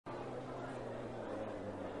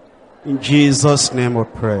In Jesus' name we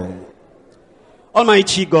pray.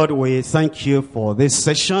 Almighty God, we thank you for this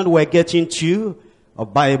session. We're getting to a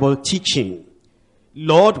Bible teaching.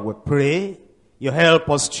 Lord, we pray you help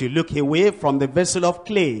us to look away from the vessel of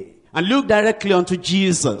clay and look directly unto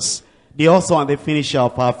Jesus, the author and the finisher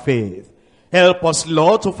of our faith. Help us,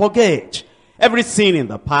 Lord, to forget everything in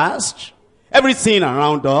the past, everything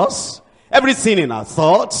around us, everything in our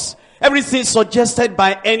thoughts, everything suggested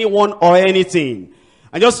by anyone or anything,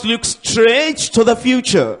 and just look straight to the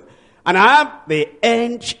future and have the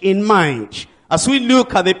end in mind as we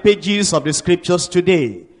look at the pages of the scriptures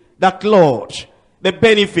today. That, Lord, the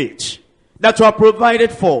benefit that you are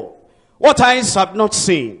provided for, what eyes have not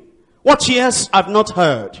seen, what ears have not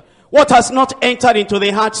heard, what has not entered into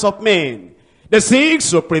the hearts of men, the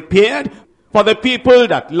things you prepared for the people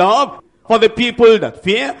that love, for the people that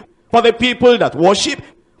fear, for the people that worship,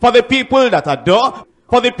 for the people that adore,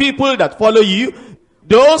 for the people that follow you.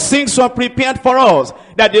 Those things were prepared for us,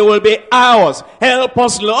 that they will be ours. Help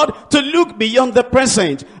us, Lord, to look beyond the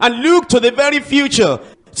present and look to the very future,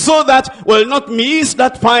 so that we'll not miss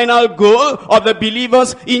that final goal of the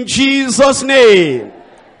believers in Jesus' name.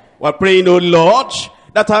 We're praying, oh Lord,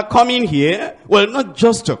 that our coming here will not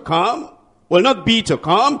just to come, will not be to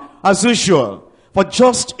come as usual, for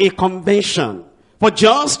just a convention, for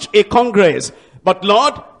just a congress. But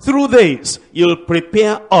Lord, through this, you'll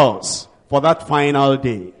prepare us for that final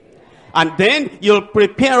day. And then you'll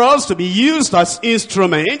prepare us to be used as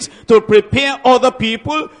instruments to prepare other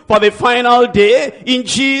people for the final day in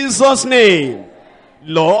Jesus' name.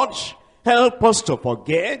 Lord, help us to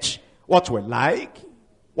forget what we like,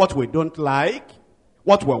 what we don't like,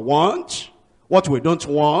 what we want, what we don't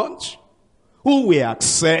want, who we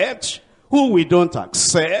accept, who we don't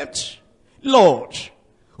accept. Lord,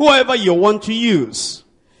 whoever you want to use,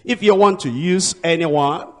 if you want to use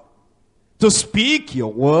anyone to speak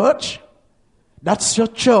your word, that's your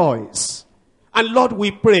choice. And Lord, we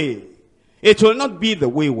pray, it will not be the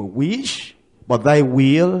way we wish, but thy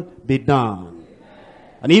will be done.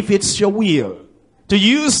 And if it's your will to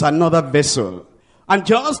use another vessel and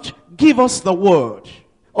just give us the word,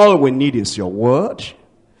 all we need is your word.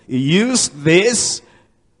 You use this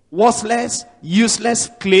worthless, useless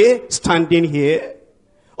clay standing here,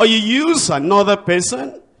 or you use another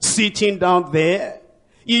person sitting down there.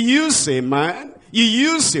 You use a man, you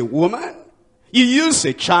use a woman, you use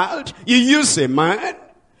a child, you use a man,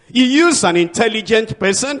 you use an intelligent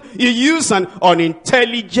person, you use an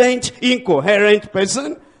unintelligent, incoherent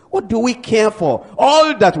person. What do we care for?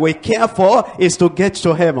 All that we care for is to get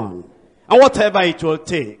to heaven. And whatever it will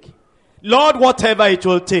take. Lord, whatever it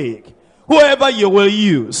will take. Whoever you will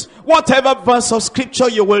use, whatever verse of scripture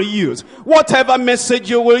you will use, whatever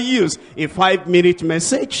message you will use, a 5-minute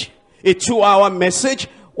message, a 2-hour message,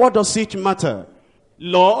 what does it matter?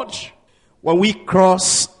 Lord, when we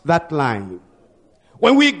cross that line,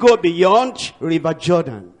 when we go beyond River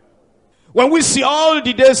Jordan, when we see all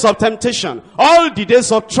the days of temptation, all the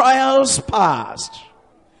days of trials past,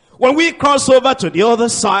 when we cross over to the other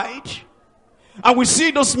side, and we see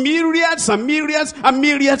those myriads and myriads and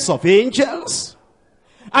myriads of angels,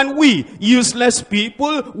 and we, useless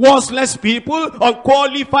people, worthless people,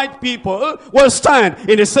 unqualified people, will stand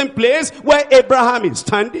in the same place where Abraham is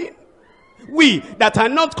standing. We that are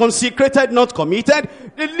not consecrated, not committed,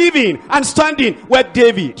 living and standing where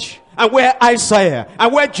David, and where Isaiah,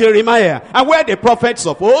 and where Jeremiah, and where the prophets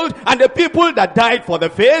of old, and the people that died for the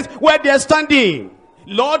faith, where they are standing.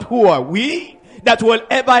 Lord, who are we that will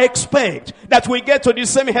ever expect that we get to the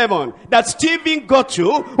same heaven that Stephen got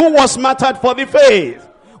to, who was martyred for the faith?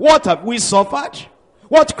 What have we suffered?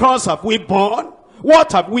 What cross have we borne?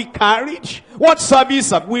 What have we carried? What service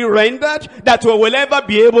have we rendered that we will ever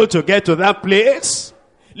be able to get to that place?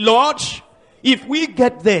 Lord, if we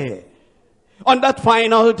get there on that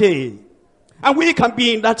final day, and we can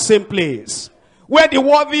be in that same place where the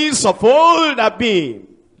worthies of old have been,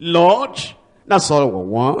 Lord, that's all we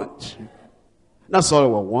want. That's all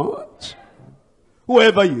we want.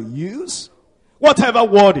 Whoever you use, whatever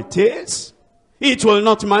word it is, it will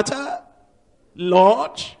not matter.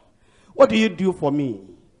 Lord, what do you do for me?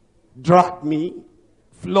 Drag me,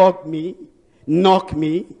 flog me, knock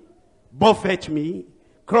me, buffet me,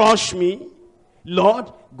 crush me.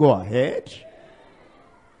 Lord, go ahead.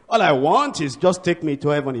 All I want is just take me to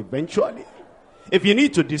heaven eventually. If you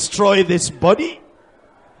need to destroy this body,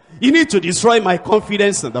 you need to destroy my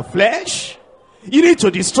confidence in the flesh, you need to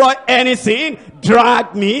destroy anything,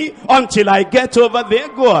 drag me until I get over there,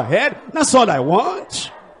 go ahead. That's all I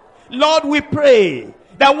want. Lord, we pray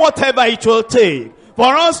that whatever it will take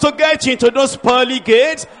for us to get into those pearly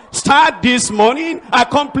gates, start this morning,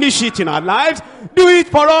 accomplish it in our lives. Do it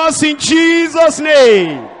for us in Jesus'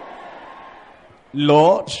 name.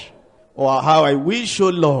 Lord, or how I wish, oh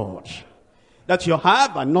Lord, that you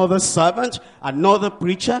have another servant, another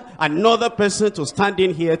preacher, another person to stand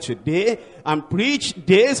in here today and preach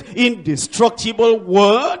this indestructible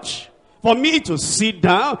word, for me to sit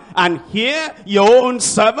down and hear your own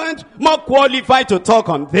servant, more qualified to talk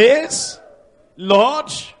on this.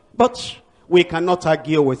 Lord, but we cannot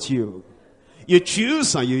argue with you. You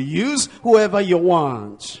choose and you use whoever you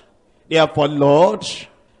want. Therefore, Lord,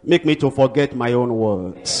 make me to forget my own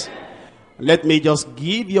words. Let me just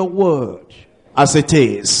give your word as it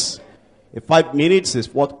is. If 5 minutes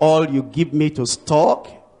is what all you give me to talk,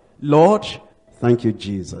 Lord, thank you,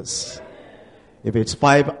 Jesus. If it's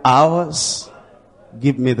 5 hours,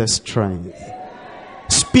 give me the strength.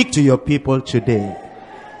 Speak to your people today.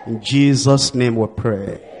 In Jesus' name we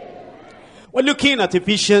pray. We're looking at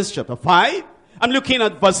Ephesians chapter 5. I'm looking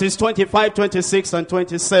at verses 25, 26, and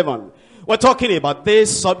 27. We're talking about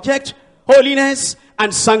this subject, holiness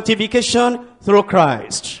and sanctification through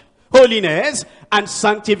Christ. Holiness and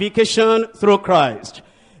sanctification through Christ.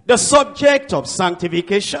 The subject of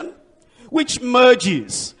sanctification, which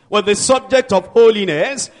merges with the subject of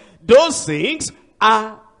holiness, those things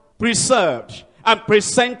are preserved and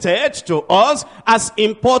presented to us as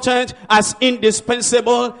important, as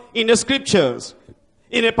indispensable in the scriptures.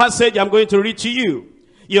 In a passage I'm going to read to you,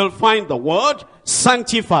 you'll find the word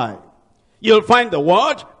sanctify. You'll find the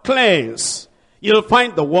word cleanse. You'll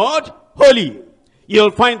find the word holy.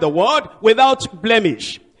 You'll find the word without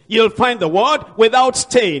blemish. You'll find the word without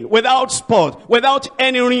stain, without spot, without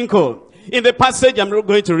any wrinkle. In the passage I'm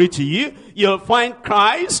going to read to you, you'll find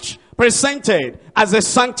Christ presented as a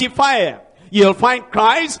sanctifier. You'll find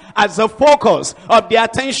Christ as the focus of the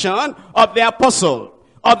attention of the apostle,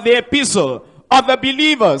 of the epistle, of the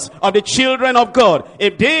believers, of the children of God,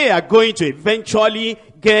 if they are going to eventually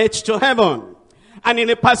get to heaven. And in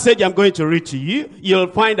the passage I'm going to read to you, you'll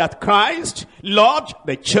find that Christ loved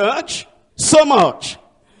the church so much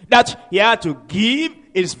that he had to give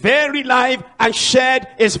his very life and shed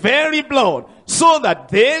his very blood, so that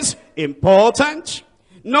this important,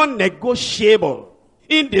 non-negotiable,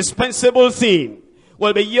 indispensable thing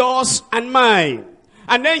will be yours and mine.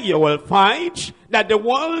 And then you will find that the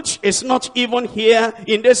world is not even here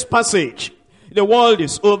in this passage. The world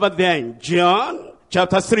is over there in John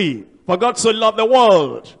chapter 3. For God so loved the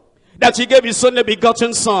world that he gave his only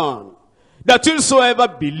begotten Son, that whosoever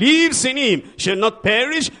believes in him shall not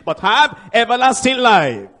perish but have everlasting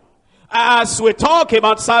life. As we talk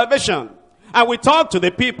about salvation, and we talk to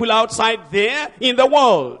the people outside there in the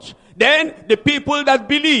world, then the people that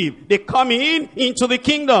believe, they come into the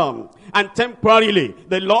kingdom. And temporarily,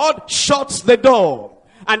 the Lord shuts the door.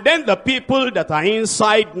 And then the people that are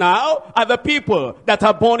inside now are the people that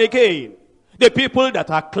are born again. The people that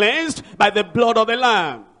are cleansed by the blood of the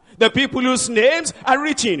Lamb. The people whose names are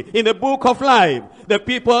written in the book of life. The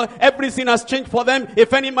people, everything has changed for them.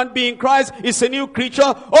 If any man be in Christ, is a new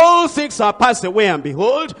creature. All things are passed away, and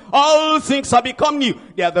behold, all things are become new.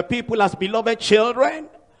 They are the people as beloved children.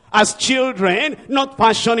 As children, not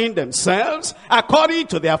fashioning themselves according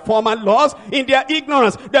to their former laws in their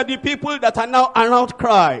ignorance. They're the people that are now around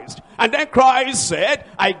Christ. And then Christ said,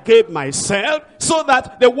 I gave myself so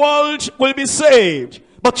that the world will be saved.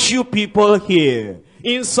 But you people here,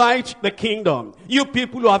 inside the kingdom, you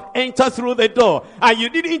people who have entered through the door, and you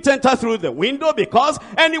didn't enter through the window, because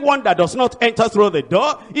anyone that does not enter through the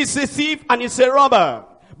door is a thief and is a robber.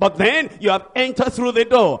 But then you have entered through the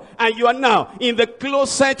door, and you are now in the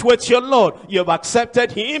closet with your Lord. You have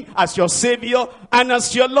accepted him as your Savior and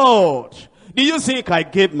as your Lord. Do you think I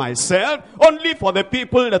gave myself only for the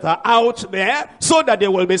people that are out there so that they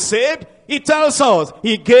will be saved? He tells us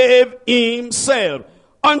he gave himself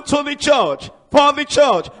unto the church,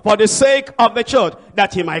 for the sake of the church,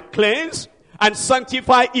 that he might cleanse and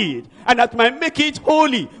sanctify it, and that might make it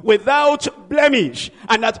holy without blemish,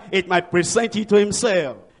 and that it might present it to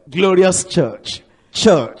himself. Glorious church.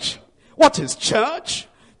 Church. What is church?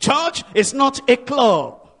 Church is not a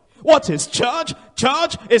club. What is church?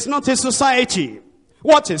 Church is not a society.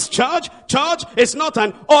 What is church? Church is not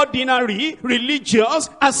an ordinary religious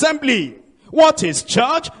assembly. What is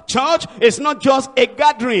church? Church is not just a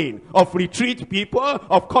gathering of retreat people,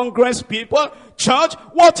 of congress people. Church,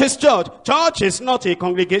 what is church? Church is not a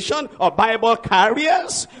congregation of Bible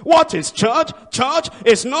carriers. What is church? Church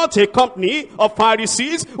is not a company of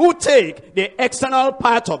Pharisees who take the external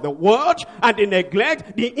part of the word and they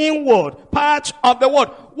neglect the inward part of the word.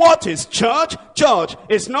 What is church? Church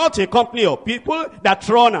is not a company of people that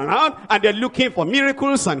run around and they're looking for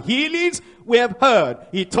miracles and healings. We have heard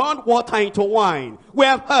he turned water into wine. We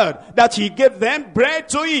have heard that he gave them bread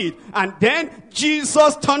to eat. And then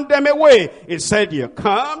Jesus turned them away. He said, you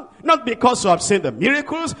come, not because you have seen the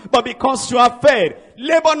miracles, but because you are fed.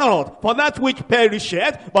 Labor not for that which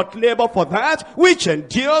perisheth, but labor for that which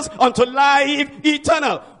endures unto life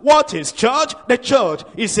eternal. What is church? The church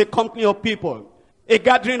is a company of people. A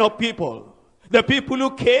gathering of people. The people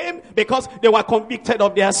who came because they were convicted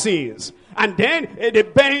of their sins. And then they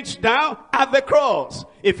bent down at the cross.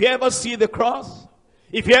 If you ever see the cross,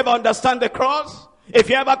 if you ever understand the cross, if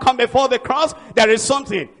you ever come before the cross, there is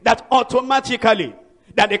something that automatically,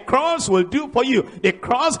 that the cross will do for you. The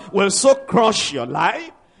cross will so crush your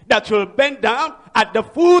life that you'll bend down at the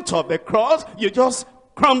foot of the cross. You just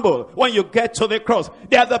crumble when you get to the cross.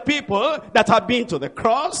 They are the people that have been to the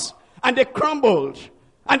cross, and they crumbled,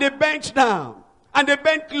 and they bent down, and they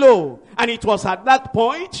bent low. And it was at that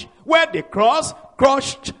point where the cross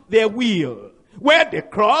crushed their will, where the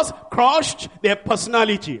cross crushed their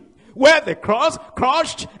personality, where the cross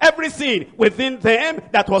crushed everything within them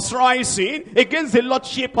that was rising against the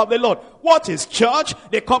lordship of the Lord. What is church?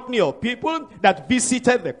 The company of people that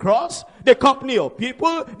visited the cross, the company of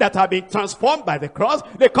people that have been transformed by the cross,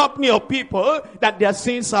 the company of people that their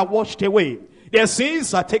sins are washed away. Their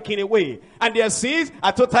sins are taken away, and their sins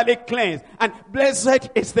are totally cleansed. And blessed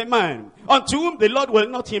is the man unto whom the Lord will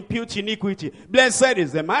not impute iniquity. Blessed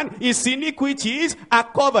is the man, his iniquities are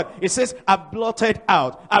covered. It says, I've blotted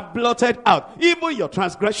out, even your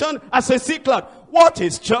transgression as a sea cloud. What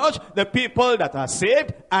is church? The people that are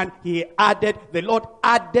saved, and the Lord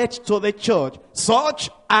added to the church such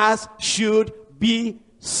as should be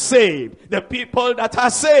saved. The people that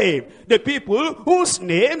are saved, the people whose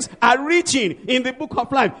names are written in the book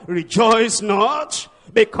of life. Rejoice not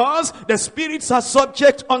because the spirits are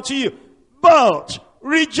subject unto you, but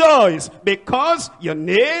rejoice because your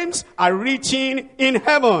names are written in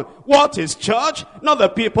heaven. What is church? Not the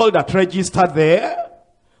people that registered there.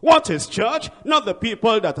 What is church? Not the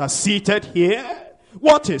people that are seated here.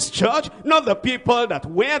 What is church? Not the people that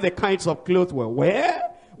wear the kinds of clothes we wear.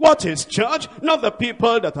 What is church? Not the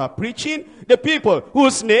people that are preaching, the people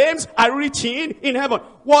whose names are written in heaven.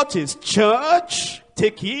 What is church?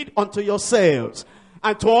 Take heed unto yourselves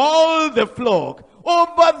and to all the flock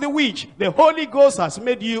over the which the Holy Ghost has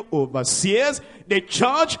made you overseers, the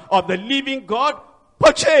church of the living God,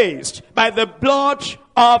 purchased by the blood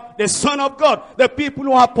of the Son of God. The people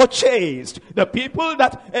who are purchased, the people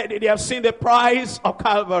that they have seen the price of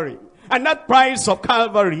Calvary. And that price of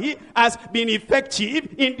Calvary has been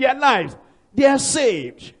effective in their lives. They are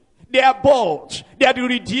saved. They are bought. They are the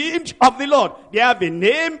redeemed of the Lord. They have a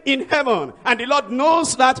name in heaven. And the Lord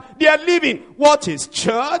knows that they are living. What is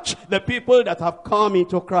church? The people that have come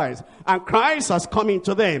into Christ. And Christ has come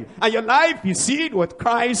into them. And your life is sealed with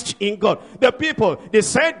Christ in God. The people, they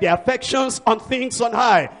set their affections on things on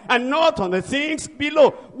high and not on the things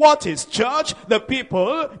below. What is church? The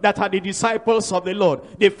people that are the disciples of the Lord.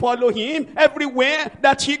 They follow him everywhere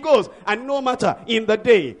that he goes. And no matter in the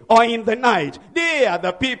day or in the night, they are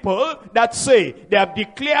the people that say they have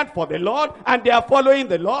declared for the Lord, and they are following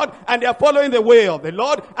the Lord, and they are following the way of the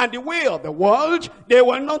Lord, and the way of the world they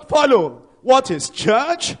will not follow. What is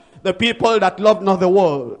church? The people that love not the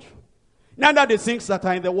world, neither the things that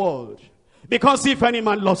are in the world. Because if any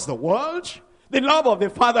man loves the world, the love of the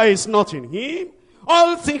Father is not in him.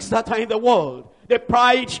 All things that are in the world, the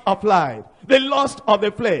pride of life, the lust of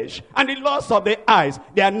the flesh, and the lust of the eyes,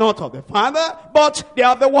 they are not of the Father, but they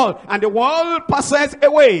are of the world. And the world passes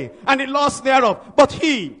away, and the lust thereof. But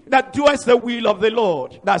he that doeth the will of the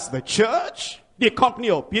Lord, that's the church, the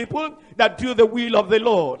company of people that do the will of the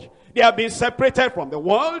Lord. They have been separated from the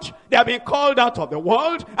world. They have been called out of the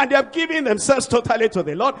world, and they have given themselves totally to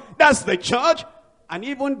the Lord. That's the church. And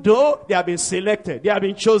even though they have been selected, they have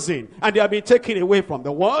been chosen, and they have been taken away from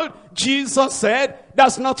the world, Jesus said,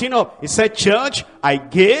 that's not enough. He said, church, I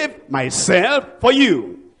gave myself for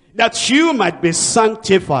you, that you might be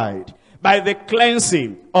sanctified by the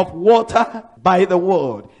cleansing of water by the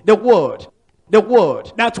word. The word. The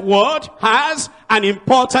word. That word has an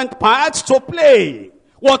important part to play.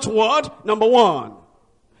 What word? Number one,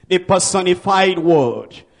 the personified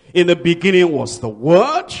word. In the beginning was the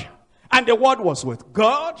word, and the word was with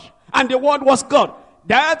God, and the word was God.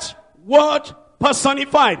 That word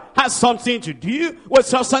personified has something to do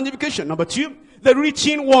with your sanctification. Number two, the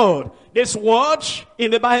written word. This word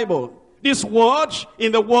in the Bible. This word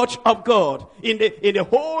in the word of God. In the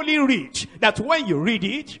holy writ. That when you read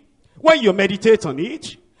it, when you meditate on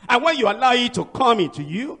it, and when you allow it to come into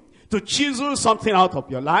you, to chisel something out of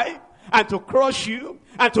your life, and to crush you,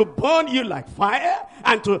 and to burn you like fire,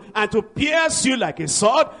 and to pierce you like a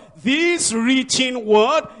sword. This written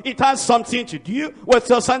word, it has something to do with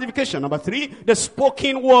your sanctification. Number 3, the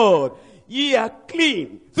spoken word. Ye are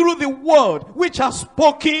clean through the word which has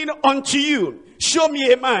spoken unto you. Show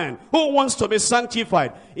me a man who wants to be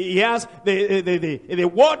sanctified. He has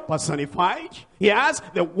the word personified. He has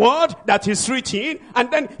the word that is written, and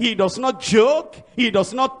then he does not joke. He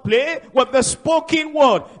does not play with the spoken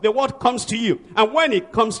word. The word comes to you. And when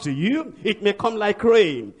it comes to you, it may come like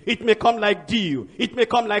rain. It may come like dew. It may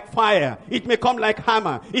come like fire. It may come like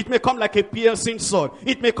hammer. It may come like a piercing sword.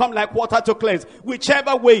 It may come like water to cleanse.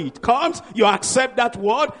 Whichever way it comes, you accept that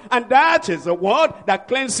word, and that is the word that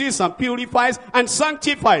cleanses and purifies and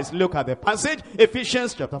sanctifies. Look at the passage,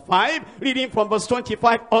 Ephesians chapter 5, reading from verse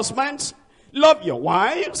 25. Husbands, love your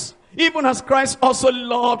wives, even as Christ also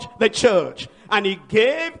loved the church, and he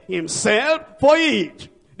gave himself for it.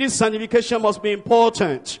 This sanctification must be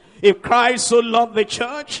important. If Christ so loved the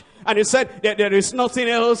church, and he said that there is nothing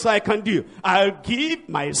else I can do, I'll give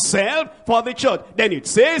myself for the church. Then it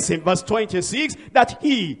says in verse 26 that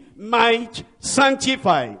he might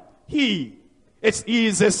sanctify. He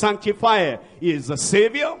is a sanctifier. He is a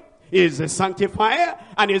savior. He is a sanctifier,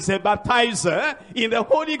 and is a baptizer in the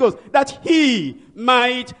Holy Ghost, that he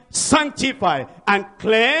might sanctify and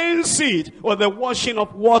cleanse it with the washing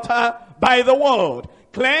of water by the word.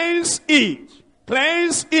 Cleanse it.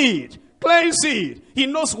 Cleanse it. Cleanse it. He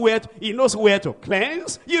knows where to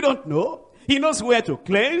cleanse. You don't know. He knows where to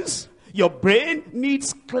cleanse. Your brain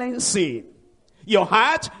needs cleansing. Your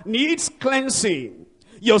heart needs cleansing.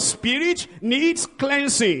 Your spirit needs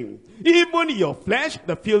cleansing. Even your flesh,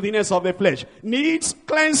 the filthiness of the flesh, needs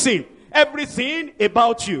cleansing. Everything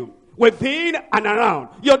about you, within and around,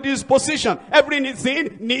 your disposition,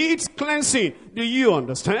 everything needs cleansing. Do you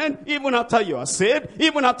understand? Even after you are saved,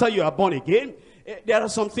 even after you are born again, there are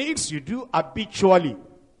some things you do habitually,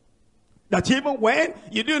 that even when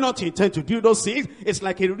you do not intend to do those things, it's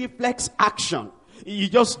like a reflex action. You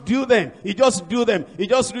just do them. You just do them. You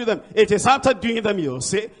just do them. It is after doing them you'll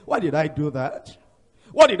say, why did I do that?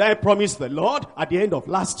 What did I promise the Lord at the end of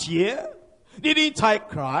last year? Didn't I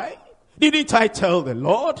cry? Didn't I tell the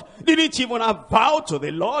Lord? Didn't even I vow to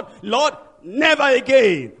the Lord? Lord, never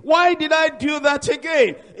again. Why did I do that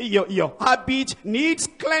again? Your habit needs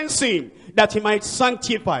cleansing, that he might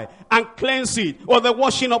sanctify and cleanse it with the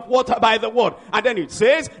washing of water by the word. And then it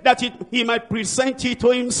says that he might present it to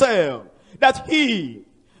himself. That he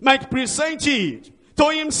might present it to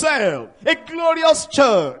himself. A glorious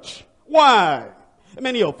church. Why?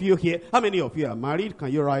 Many of you here, how many of you are married?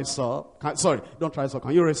 Can you rise up? Don't rise up.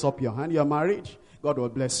 Can you raise up your hand? You are married? God will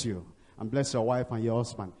bless you. And bless your wife and your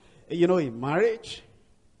husband. You know, in marriage,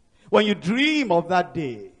 when you dream of that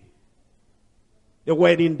day, the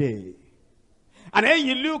wedding day, and then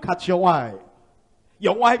you look at your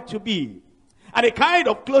wife to be, and the kind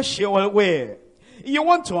of clothes she will wear, you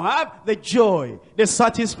want to have the joy, the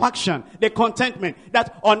satisfaction, the contentment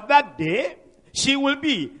that on that day, she will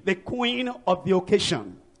be the queen of the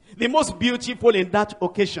occasion, the most beautiful in that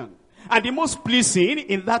occasion, and the most pleasing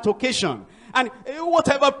in that occasion. And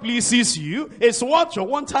whatever pleases you is what you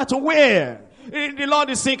want her to wear. The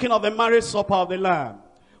Lord is thinking of the marriage supper of the Lamb.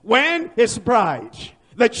 When his bride,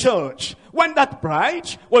 the church, when that bride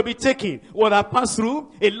will be taken, will have passed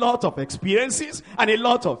through a lot of experiences and a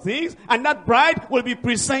lot of things, and that bride will be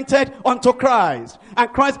presented unto Christ. And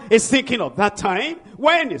Christ is thinking of that time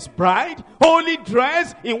when his bride, wholly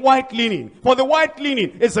dressed in white linen, for the white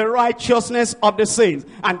linen is the righteousness of the saints,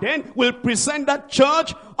 and then will present that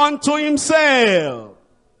church unto himself.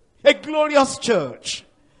 A glorious church,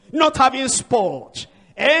 not having sport,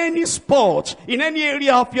 any sport in any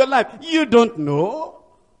area of your life, you don't know.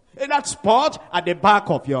 That spot at the back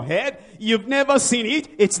of your head, you've never seen it,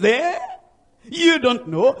 it's there. You don't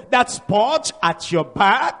know that spot at your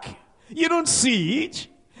back, you don't see it.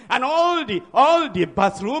 And all the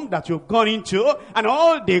bathroom that you've gone into, and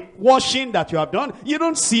all the washing that you have done, you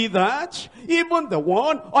don't see that. Even the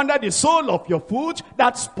one under the sole of your foot,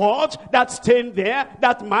 that spot, that stain there,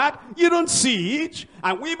 that mark, you don't see it.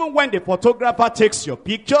 And even when the photographer takes your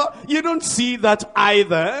picture, you don't see that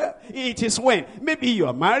either. It is when maybe you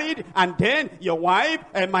are married, and then your wife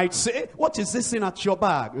might say, what is this thing at your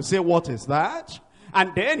back? You say, what is that?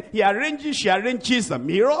 And then she arranges the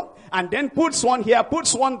mirror, and then puts one here,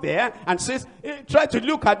 puts one there, and says, hey, try to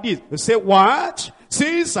look at this. You say, what?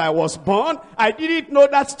 Since I was born, I didn't know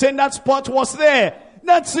that stain, that spot was there.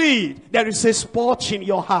 That's it. There is a spot in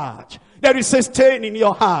your heart. There is a stain in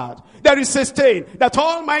your heart. There is a stain that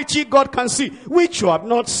Almighty God can see, which you have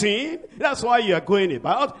not seen. That's why you are going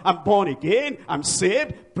about. I'm born again. I'm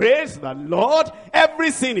saved. Praise the Lord.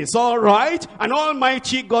 Everything is all right. And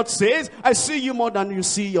Almighty God says, I see you more than you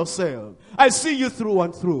see yourself. I see you through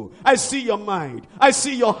and through. I see your mind. I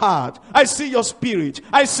see your heart. I see your spirit.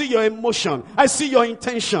 I see your emotion. I see your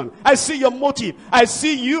intention. I see your motive. I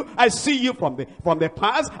see you. I see you from the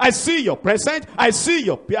past. I see your present. I see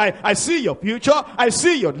your future. I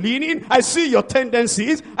see your leaning. I see your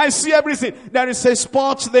tendencies. I see everything. There is a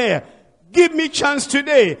spot there. Give me chance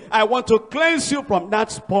today. I want to cleanse you from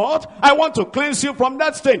that spot. I want to cleanse you from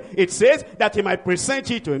that stain. It says that he might present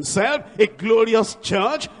you to himself, a glorious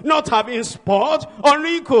church, not having spot or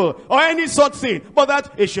wrinkle or any such thing, but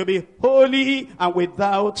that it should be holy and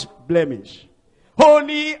without blemish.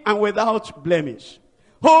 Holy and without blemish.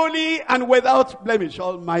 Holy and without blemish.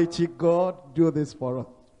 Almighty God, do this for us.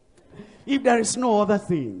 If there is no other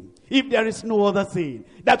thing,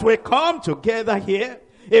 that we come together here,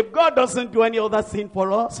 if God doesn't do any other thing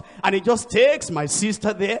for us, and he just takes my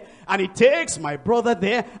sister there, and he takes my brother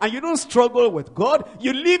there, and you don't struggle with God,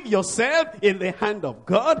 you leave yourself in the hand of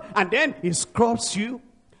God, and then he scrubs you,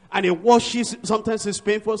 and he washes. Sometimes it's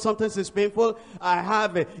painful, sometimes it's painful. I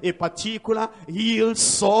have a particular heel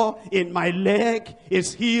sore in my leg.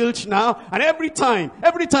 It's healed now. And every time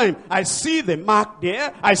I see the mark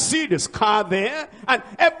there, I see the scar there, and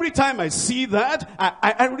every time I see that,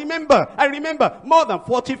 I remember more than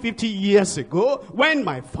 40, 50 years ago, when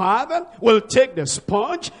my father will take the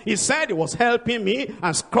sponge, he said he was helping me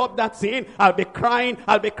and scrub that thing. I'll be crying,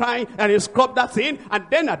 and he scrubbed that thing. And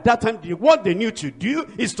then at that time, what they knew to do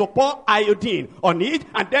is to pour iodine on it,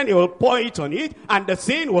 and then he will pour it on it, and the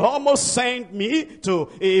thing will almost send me to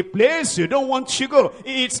a place you don't want to go.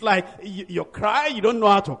 It's like you cry, you don't know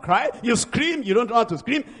how to cry. You scream, you don't know how to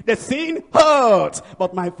scream. The thing hurts.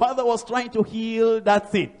 But my father was trying to heal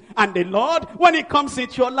that thing. And the Lord, when he comes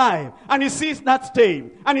into your life, and he sees that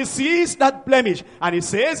stain, and he sees that blemish, and he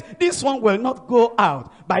says, this one will not go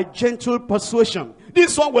out by gentle persuasion.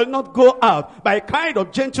 This one will not go out by a kind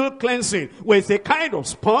of gentle cleansing with a kind of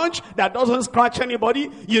sponge that doesn't scratch anybody.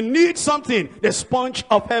 You need something, the sponge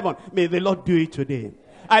of heaven. May the Lord do it today.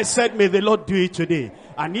 I said, may the Lord do it today.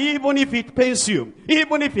 And even if it pains you,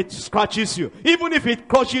 even if it scratches you, even if it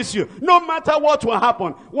crushes you, no matter what will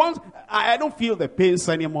happen, once I don't feel the pains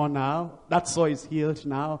anymore now. That sore is healed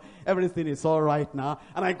now. Everything is all right now.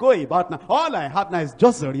 And I go about now. All I have now is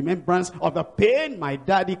just a remembrance of the pain my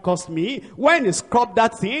daddy caused me. When he scrubbed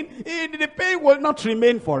that thing, the pain will not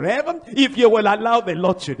remain forever. If you will allow the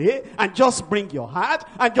Lord today, and just bring your heart,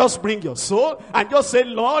 and just bring your soul, and just say,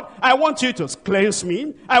 Lord, I want you to cleanse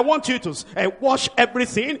me. I want you to wash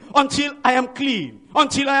everything until I am clean.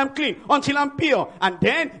 Until I am clean, until I'm pure. And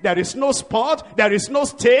then there is no spot, there is no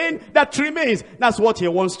stain that remains. That's what he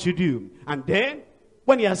wants to do. And then,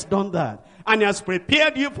 when he has done that, and he has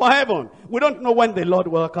prepared you for heaven, we don't know when the Lord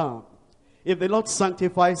will come. If the Lord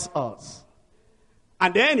sanctifies us,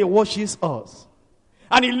 and then he washes us,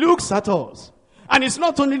 and he looks at us, and he's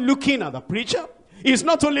not only looking at the preacher, he's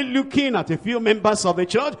not only looking at a few members of the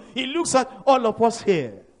church, he looks at all of us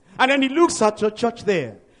here. And then he looks at your church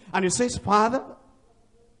there, and he says, Father,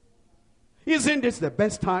 isn't this the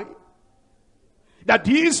best time that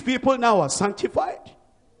these people now are sanctified?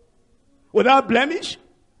 Without blemish?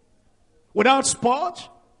 Without spot?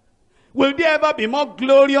 Will they ever be more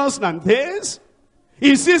glorious than this?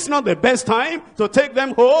 Is this not the best time to take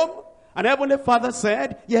them home? And Heavenly Father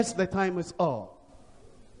said, yes, the time is up.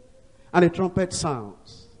 And the trumpet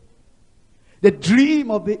sounds. The dream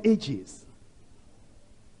of the ages.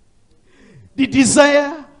 The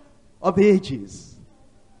desire of the ages.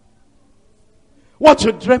 What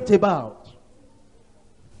you dreamt about,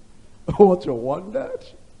 what you wondered,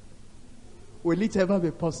 will it ever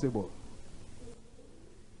be possible?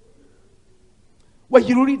 When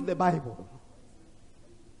you read the Bible,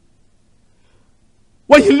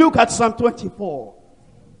 when you look at Psalm 24,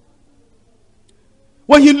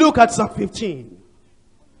 when you look at Psalm 15,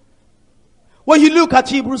 when you look at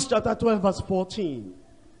Hebrews chapter 12 verse 14,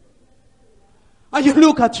 and you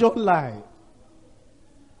look at your life,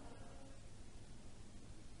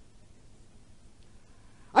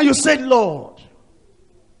 and you said, Lord,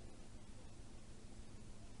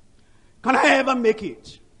 can I ever make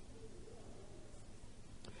it?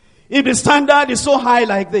 If the standard is so high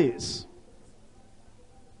like this,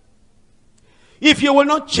 if you will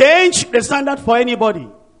not change the standard for anybody,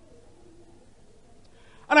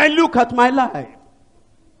 and I look at my life,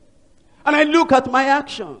 and I look at my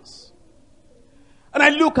actions, and I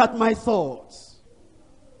look at my thoughts,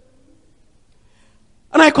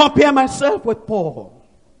 and I compare myself with Paul,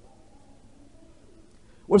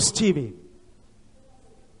 with Stephen,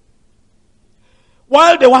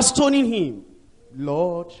 While they were stoning him,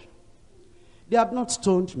 Lord, they have not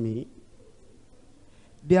stoned me.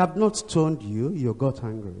 They have not stoned you. You got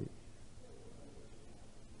angry.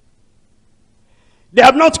 They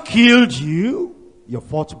have not killed you. You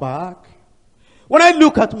fought back. When I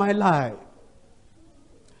look at my life,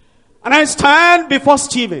 and I stand before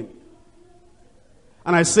Stephen,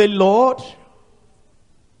 and I say, Lord,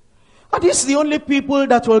 are these the only people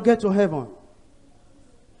that will get to heaven?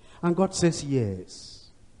 And God says, yes.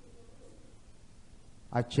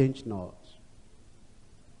 I change not.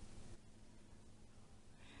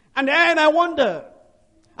 And then I wonder,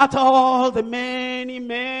 at all the many,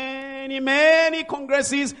 many, many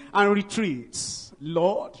congresses and retreats,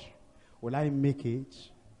 Lord, will I make it?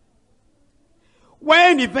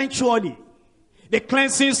 When eventually the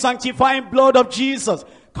cleansing, sanctifying blood of Jesus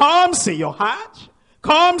comes in your heart,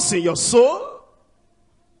 comes in your soul,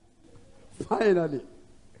 finally,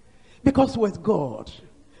 because with God,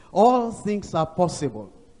 all things are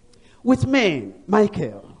possible. With men,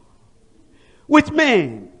 Michael. With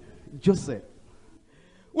men, Joseph.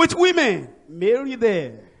 With women, Mary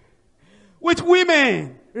there. With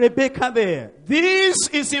women, Rebecca there. This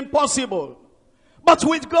is impossible. But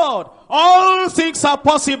with God, all things are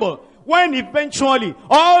possible. When eventually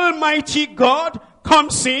Almighty God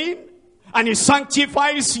comes in and He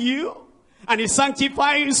sanctifies you, and He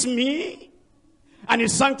sanctifies me, and He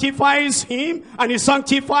sanctifies him, and He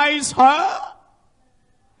sanctifies her,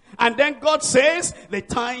 and then God says, the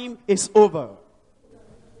time is over.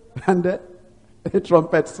 And then the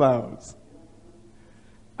trumpet sounds.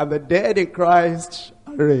 And the dead in Christ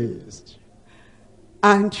are raised.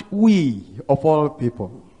 And we, of all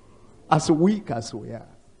people, as weak as we are,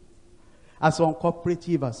 as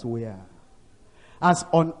uncooperative as we are, as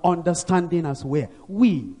ununderstanding as we are,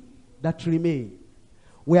 we that remain,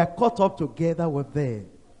 we are caught up together with them.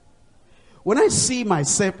 When I see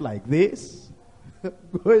myself like this,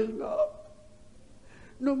 going up,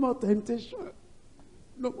 no more temptation,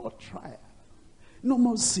 no more trial, no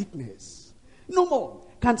more sickness, no more.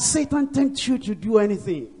 Can Satan tempt you to do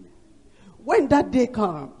anything? When that day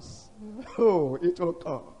comes, oh, it will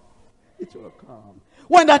come. It will come.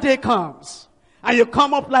 When that day comes, and you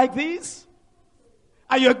come up like this,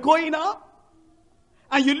 and you're going up,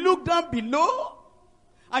 and you look down below,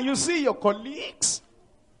 and you see your colleagues,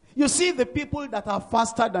 you see the people that are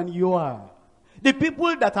faster than you are, the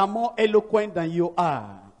people that are more eloquent than you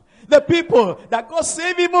are, the people that got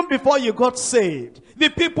saved even before you got saved, the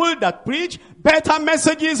people that preach better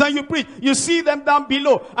messages than you preach. You see them down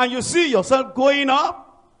below, and you see yourself going up,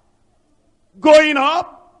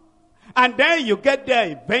 and then you get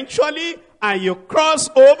there eventually, and you cross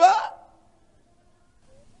over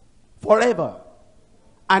forever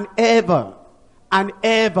and ever and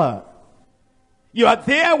ever. You are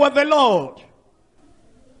there with the Lord.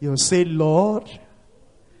 You say, Lord,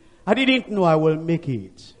 I didn't know I will make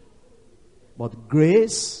it, but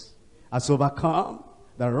grace has overcome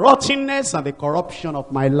the rottenness and the corruption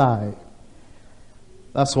of my life.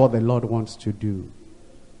 That's what the Lord wants to do.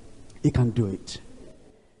 He can do it.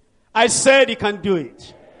 I said He can do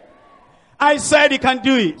it. I said He can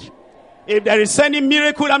do it. If there is any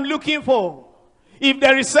miracle I'm looking for, if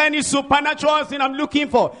there is any supernatural thing I'm looking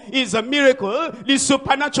for, is a miracle, the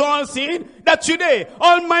supernatural thing, that today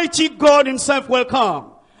Almighty God Himself will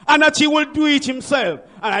come, and that He will do it Himself.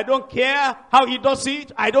 And I don't care how He does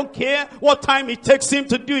it. I don't care what time it takes Him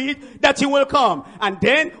to do it, that He will come. And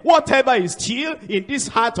then whatever is still in this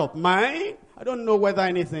heart of mine, I don't know whether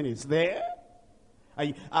anything is there.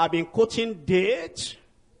 I've been quoting date,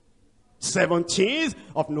 17th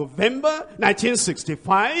of November,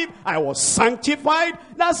 1965. I was sanctified.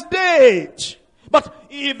 That's date. But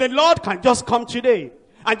if the Lord can just come today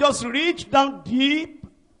and just reach down deep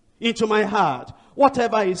into my heart,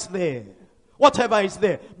 whatever is there,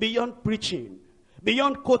 beyond preaching,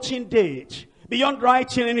 beyond quoting date, beyond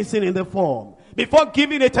writing anything in the form, before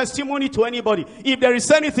giving a testimony to anybody, if there is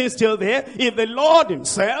anything still there, if the Lord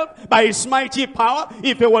Himself, by His mighty power,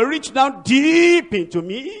 if He will reach down deep into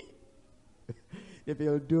me, if He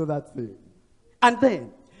will do that thing, and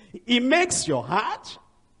then He makes your heart,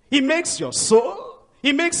 He makes your soul,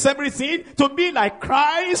 He makes everything to be like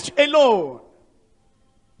Christ alone,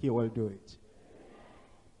 He will do it.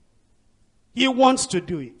 He wants to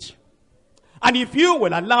do it. And if you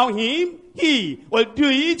will allow Him, He will do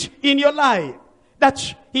it in your life,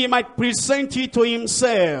 that He might present it to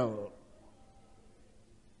Himself.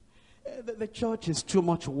 The church is too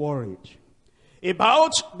much worried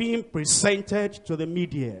about being presented to the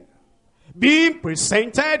media, being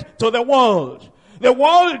presented to the world. The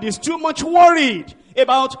world is too much worried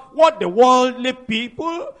about what the worldly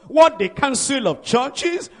people, what the council of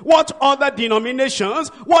churches, what other denominations,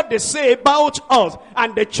 what they say about us.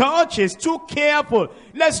 And the church is too careful.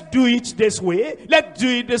 Let's do it this way. Let's do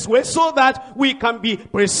it this way so that we can be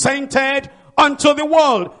presented unto the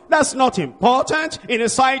world. That's not important in the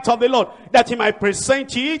sight of the Lord, that he might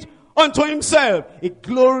present it unto himself. A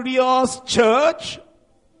glorious church.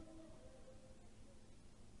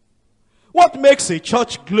 What makes a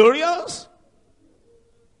church glorious?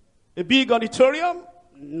 A big auditorium?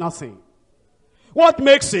 Nothing. What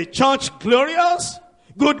makes a church glorious?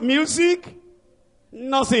 Good music?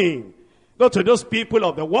 Nothing. Go to those people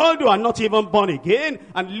of the world who are not even born again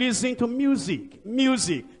and listen to music,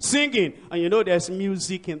 singing. And you know there's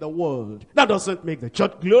music in the world. That doesn't make the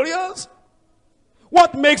church glorious.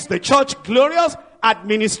 What makes the church glorious?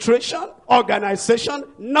 Administration, organization,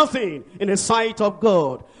 nothing in the sight of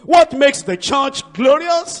God. What makes the church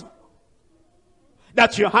glorious?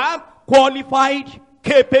 That you have qualified,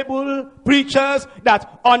 capable preachers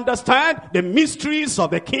that understand the mysteries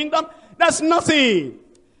of the kingdom. That's nothing.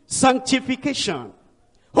 Sanctification,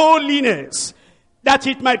 holiness, that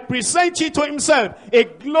it might present it to himself. A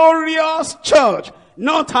glorious church,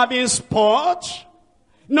 not having spot,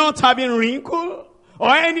 not having wrinkle, or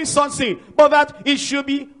any such thing, but that it should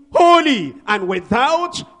be holy and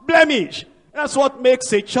without blemish. That's what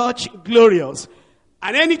makes a church glorious.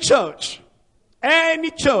 And any church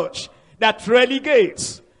that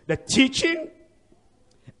relegates the teaching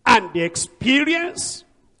and the experience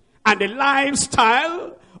and the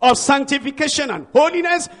lifestyle of sanctification and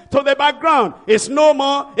holiness to the background is no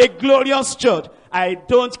more a glorious church. I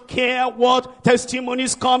don't care what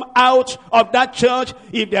testimonies come out of that church.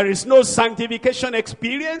 If there is no sanctification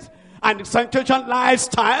experience and sanctification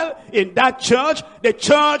lifestyle in that church, the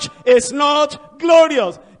church is not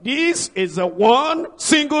glorious. This is the one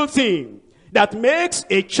single thing that makes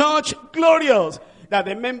a church glorious. That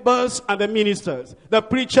the members and the ministers, the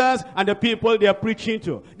preachers and the people they are preaching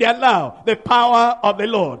to, they allow the power of the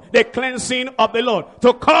Lord, the cleansing of the Lord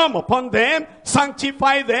to come upon them,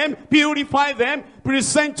 sanctify them, purify them,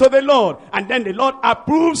 present to the Lord. And then the Lord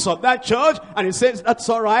approves of that church and he says, that's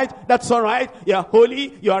all right, you are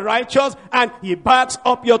holy, you are righteous, and he backs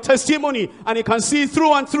up your testimony and he can see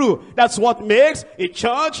through and through. That's what makes a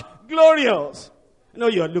church glorious. You know,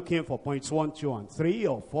 you are looking for points 1, 2, and 3,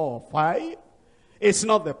 or 4, or 5. It's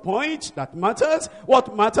not the point that matters.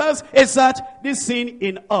 What matters is that this sin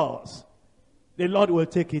in us, the Lord will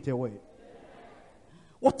take it away.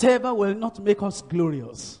 Whatever will not make us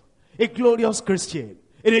glorious, a glorious Christian,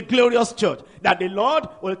 in a glorious church, that the Lord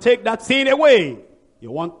will take that sin away.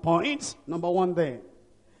 You want points? Number 1 then.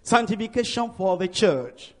 Sanctification for the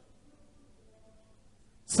church.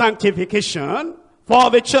 Sanctification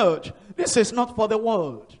for the church. This is not for the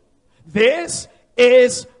world. This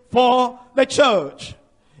is for the church.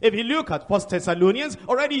 If you look at 1 Thessalonians,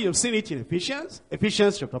 already you've seen it in Ephesians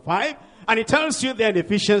chapter 5, and it tells you there in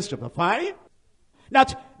Ephesians chapter 5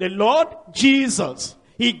 that the Lord Jesus,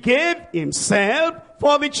 he gave himself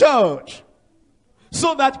for the church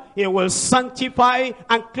so that he will sanctify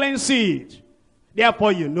and cleanse it.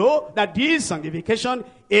 Therefore you know that this sanctification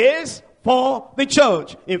is for the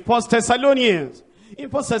church in 1 Thessalonians. In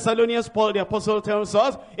 1 Thessalonians, Paul the apostle tells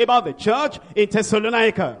us about the church in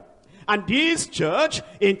Thessalonica. And this church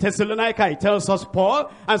in Thessalonica, he tells us, Paul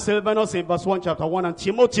and Silvanus in verse 1, chapter 1, and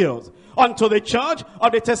Timotheus, unto the church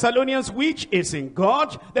of the Thessalonians, which is in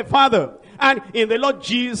God the Father, and in the Lord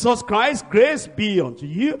Jesus Christ, grace be unto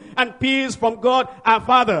you, and peace from God our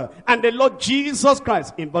Father, and the Lord Jesus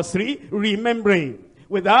Christ, in verse 3, remembering,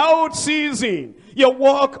 without ceasing, your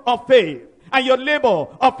work of faith, and your labor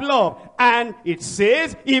of love. And it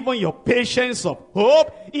says, even your patience of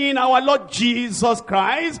hope in our Lord Jesus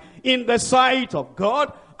Christ, in the sight of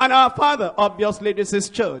God and our Father. Obviously, this is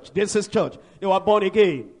church. This is church. They were born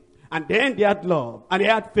again. And then they had love, and they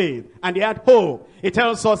had faith, and they had hope. It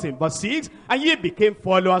tells us in verse 6, and ye became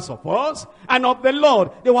followers of us and of the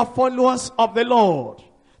Lord. They were followers of the Lord.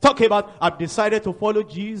 Talk about, I've decided to follow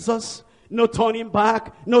Jesus. No turning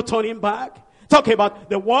back, no turning back. Talk about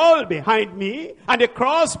the wall behind me and the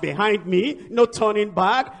cross behind me. No turning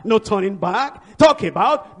back, no turning back. Talk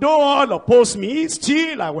about, though all oppose me,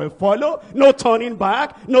 still I will follow. No turning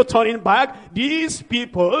back, no turning back. These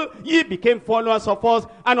people, ye became followers of us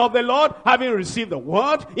and of the Lord, having received the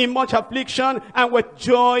word in much affliction and with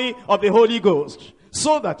joy of the Holy Ghost.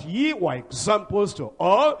 so that ye were examples to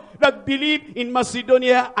all that believe in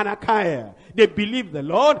Macedonia and Achaia. They believed the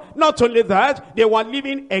Lord. Not only that, they were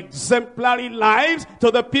living exemplary lives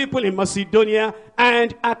to the people in Macedonia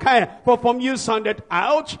and Achaia. For from you sounded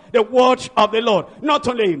out the word of the Lord. Not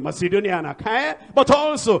only in Macedonia and Achaia, but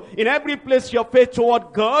also in every place your faith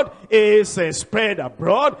toward God is spread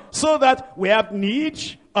abroad, so that we have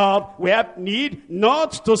need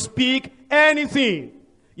not to speak anything.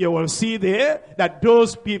 You will see there that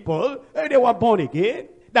those people, they were born again.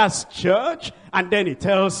 That's church. And then it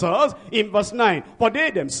tells us in verse 9, for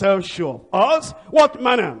they themselves show us what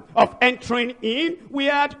manner of entering in we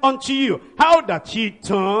had unto you, how that ye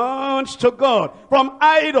turned to God from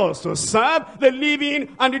idols to serve the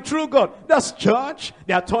living and the true God. That's church.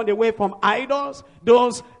 They are turned away from idols,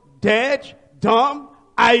 those dead, dumb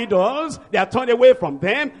idols. They are turned away from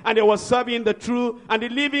them, and they were serving the true and the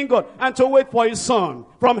living God, and to wait for his Son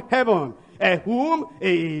from heaven, whom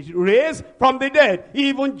he raised from the dead,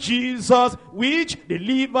 even Jesus, which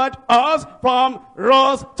delivered us from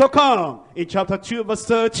wrath to come. In chapter 2, verse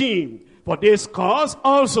 13, for this cause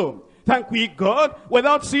also thank we God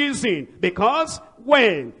without ceasing, because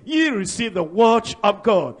when ye received the word of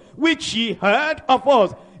God, which ye heard of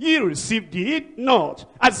us, ye received it not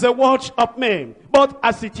as the word of men, but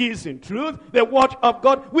as it is in truth, the word of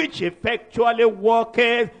God, which effectually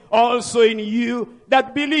worketh also in you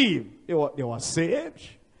that believe. They were saved.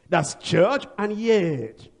 That's church. And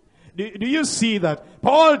yet, do you see that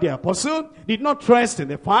Paul the apostle did not rest in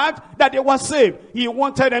the fact that they were saved? He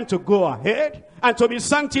wanted them to go ahead and to be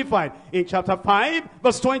sanctified. In chapter 5,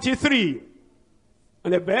 verse 23,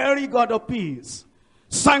 and the very God of peace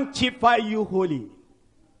sanctify you wholly.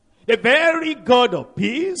 The very God of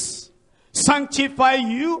peace sanctify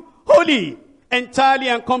you wholly, entirely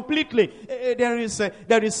and completely. There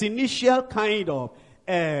is initial kind of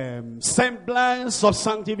semblance of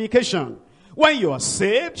sanctification. When you are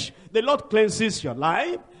saved, the Lord cleanses your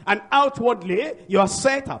life, and outwardly you are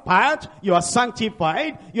set apart, you are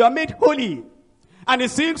sanctified, you are made holy. And the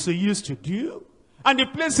things you used to do, and the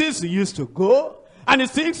places you used to go, and the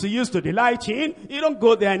things you used to delight in, you don't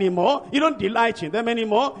go there anymore. You don't delight in them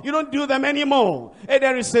anymore. You don't do them anymore. And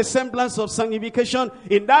there is a semblance of sanctification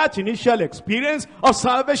in that initial experience of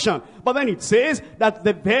salvation. But then it says that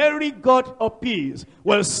the very God of peace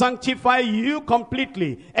will sanctify you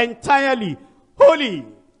completely, entirely, holy.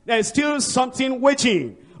 There is still something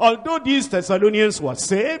waiting. Although these Thessalonians were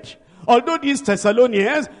saved, although these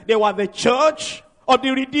Thessalonians, they were the church of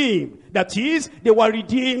the redeemed. That is, they were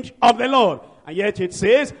redeemed of the Lord. And yet it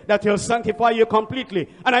says that he'll sanctify you completely.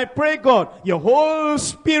 And I pray, God, your whole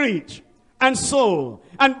spirit and soul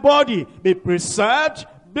and body be preserved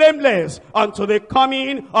blameless unto the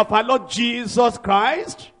coming of our Lord Jesus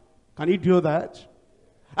Christ. Can he do that?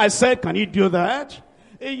 I said, can he do that?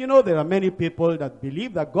 You know, there are many people that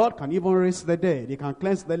believe that God can even raise the dead. He can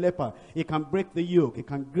cleanse the leper. He can break the yoke. He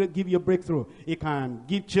can give you a breakthrough. He can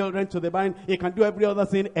give children to the barren. He can do every other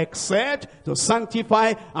thing except to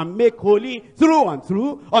sanctify and make holy through and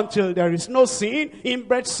through until there is no sin,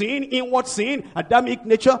 inbred sin, inward sin, Adamic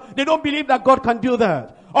nature. They don't believe that God can do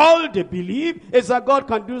that. All they believe is that God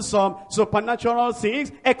can do some supernatural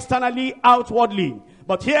things externally, outwardly.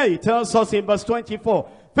 But here he tells us in verse 24,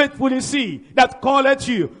 faithfully see that calleth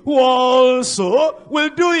you, who also will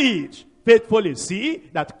do it. Faithfully see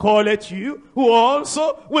that calleth you, who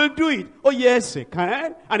also will do it. Oh yes, he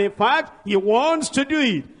can. And in fact, he wants to do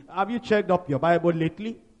it. Have you checked up your Bible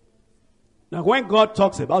lately? Now when God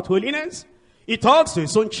talks about holiness, he talks to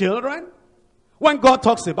his own children. When God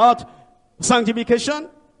talks about sanctification,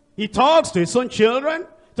 he talks to his own children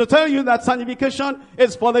to tell you that sanctification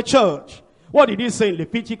is for the church. What did he say in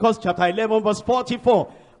Leviticus chapter 11 verse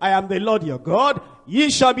 44? I am the Lord your God. Ye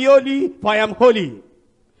shall be holy, for I am holy.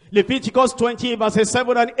 Leviticus 20 verses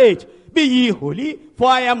 7 and 8. Be ye holy, for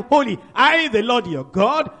I am holy. I, the Lord your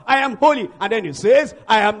God, I am holy. And then he says,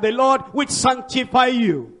 I am the Lord which sanctify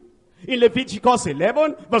you. In Leviticus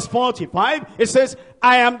 11 verse 45, it says,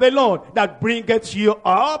 I am the Lord that bringeth you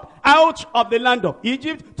up out of the land of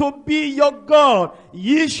Egypt to be your God.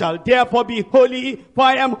 Ye shall therefore be holy, for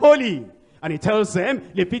I am holy. And he tells them,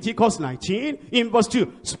 Leviticus 19 in verse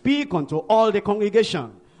 2, speak unto all the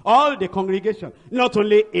congregation. All the congregation. Not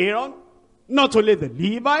only Aaron, not only the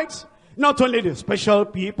Levites, not only the special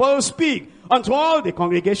people. Speak unto all the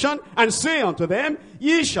congregation and say unto them,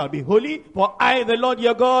 ye shall be holy, for I, the Lord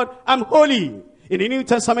your God, am holy. In the New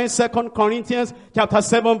Testament, 2 Corinthians chapter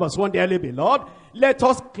 7 verse 1, dearly beloved, let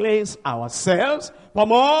us cleanse ourselves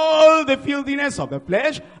from all the filthiness of the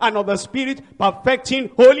flesh and of the spirit, perfecting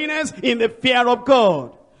holiness in the fear of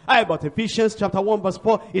God. How about Ephesians chapter 1 verse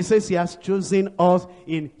 4? It says he has chosen us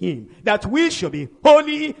in him, that we should be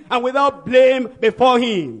holy and without blame before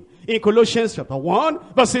him. In Colossians chapter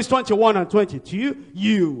 1 verses 21 and 22,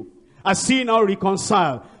 you are seen now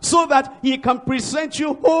reconciled, so that he can present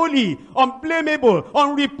you holy, unblameable,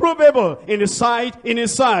 unreprovable in his sight,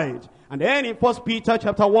 And then in 1 Peter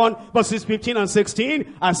chapter 1 verses 15 and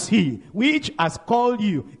 16, as he which has called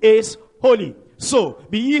you is holy. So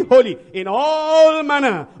be ye holy in all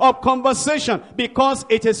manner of conversation, because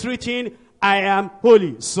it is written, I am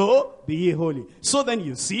holy. So be ye holy. So then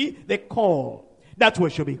you see the call that we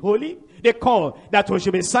should be holy. The call that we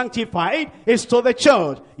should be sanctified is to the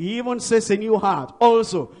church. He even says a new heart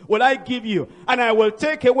also will I give you, and I will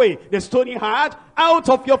take away the stony heart out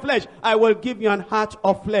of your flesh. I will give you an heart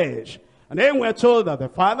of flesh. And then we're told that the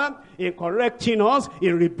Father, in correcting us,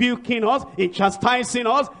 in rebuking us, in chastising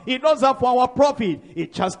us, he does that for our profit. He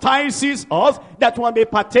chastises us that we may be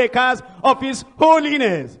partakers of his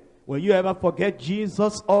holiness. Will you ever forget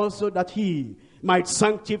Jesus also, that he might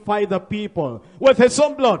sanctify the people with his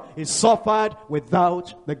own blood? He suffered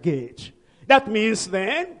without the gate. That means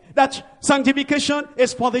then that sanctification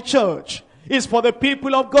is for the church. It's for the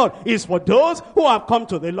people of God. It's for those who have come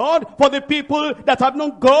to the Lord, for the people that have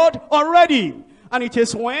known God already. And it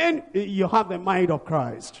is when you have the mind of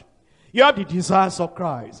Christ, you have the desires of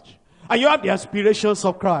Christ, and you have the aspirations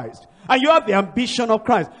of Christ, and you have the ambition of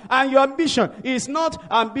Christ. And your ambition is not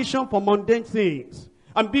ambition for mundane things,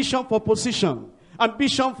 ambition for position,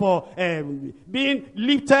 ambition for being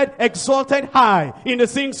lifted, exalted high in the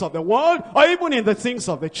things of the world, or even in the things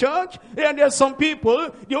of the church. And there are some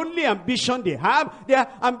people, the only ambition they have, they are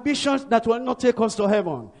ambitions that will not take us to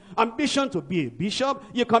heaven. Ambition to be a bishop.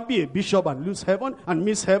 You can be a bishop and lose heaven and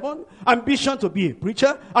miss heaven. Ambition to be a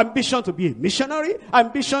preacher. Ambition to be a missionary.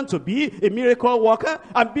 Ambition to be a miracle worker.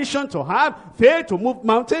 Ambition to have faith to move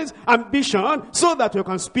mountains. Ambition so that you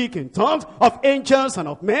can speak in tongues of angels and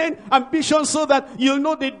of men. Ambition so that you'll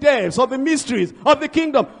know the depths of the mysteries of the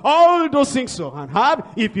kingdom. All those things you can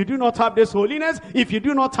have. If you do not have this holiness, if you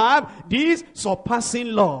do not have this surpassing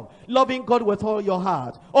love, loving God with all your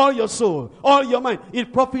heart, all your soul, all your mind,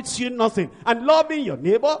 it profits you nothing. And loving your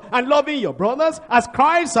neighbor and loving your brothers as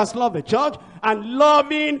Christ has loved the church, and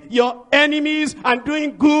loving your enemies and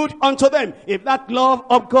doing good unto them. If that love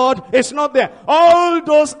of God is not there, all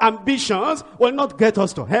those ambitions will not get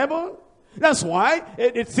us to heaven. That's why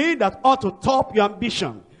the thing that ought to top your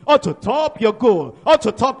ambition, ought to top your goal, ought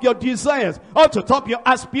to top your desires, ought to top your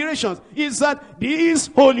aspirations, is that this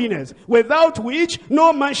holiness, without which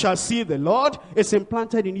no man shall see the Lord, is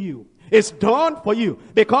implanted in you. It's done for you,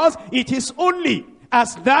 because it is only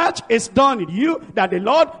as that is done in you that the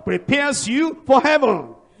Lord prepares you for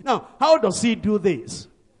heaven. Now, how does he do this?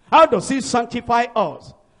 How does he sanctify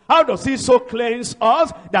us? How does he so cleanse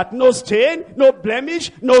us that no stain, no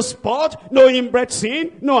blemish, no spot, no inbred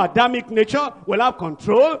sin, no Adamic nature will have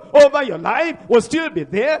control over your life, will still be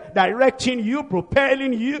there, directing you,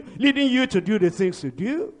 propelling you, leading you to do the things to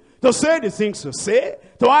do, to say the things to say,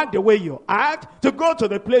 to act the way you act, to go to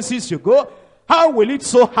the places you go? How will it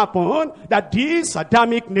so happen that this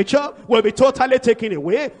Adamic nature will be totally taken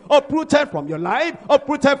away, uprooted from your life,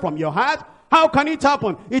 uprooted from your heart? How can it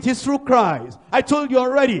happen? It is through Christ. I told you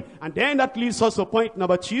already. And then that leads us to point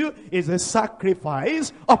number 2, is the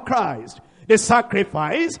sacrifice of Christ. The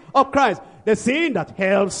sacrifice of Christ. The thing that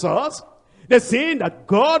helps us, the thing that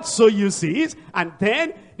God so uses, and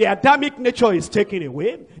then the Adamic nature is taken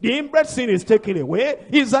away, the inbred sin is taken away,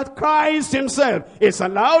 is that Christ himself is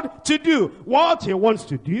allowed to do what he wants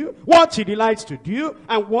to do, what he delights to do,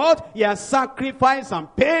 and what he has sacrificed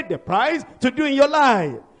and paid the price to do in your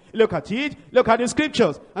life. Look at it, look at the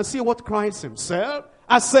scriptures, and see what Christ himself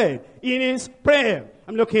has said in his prayer.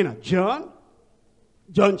 I'm looking at John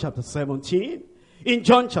chapter 17. In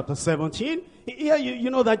John chapter 17, here you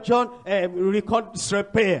know that John records the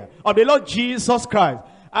prayer of the Lord Jesus Christ.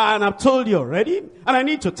 And I've told you already, and I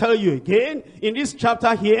need to tell you again, in this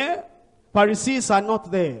chapter here, Pharisees are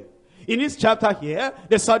not there. In this chapter here,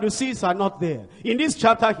 the Sadducees are not there. In this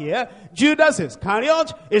chapter here, Judas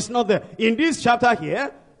Iscariot is not there. In this chapter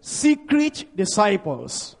here, secret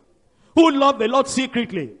disciples who love the Lord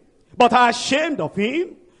secretly, but are ashamed of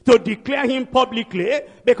him to declare him publicly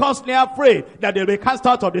because they are afraid that they'll be cast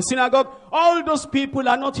out of the synagogue. All those people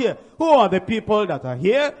are not here. Who are the people that are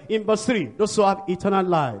here? In verse 3, those who have eternal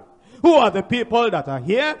life. Who are the people that are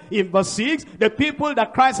here? In verse 6, the people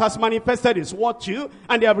that Christ has manifested his word to,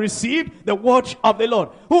 and they have received the word of the Lord.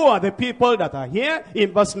 Who are the people that are here?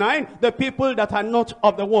 In verse 9, the people that are not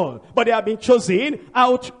of the world, but they have been chosen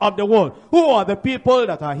out of the world. Who are the people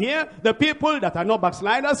that are here? The people that are not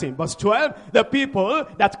backsliders. In verse 12, the people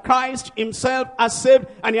that Christ himself has saved,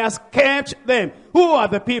 and he has kept them. Who are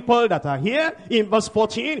the people that are here? In verse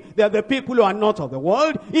 14, they are the people who are not of the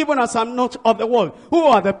world, even as I'm not of the world. Who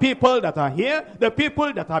are the people that are here? The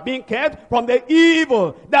people that are being kept from the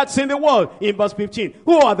evil that's in the world. In verse 15,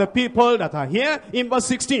 who are the people that are here? In verse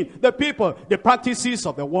 16, the people, the practices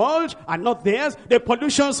of the world are not theirs. The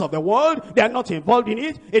pollutions of the world, they are not involved in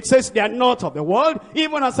it. It says they are not of the world,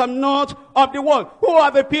 even as I'm not of the world. Who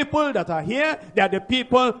are the people that are here? They are the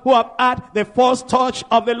people who have had the first touch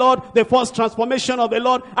of the Lord, the first transformation of the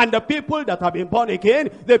Lord, and the people that have been born again,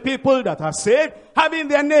 the people that are saved, having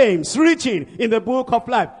their names written in the book of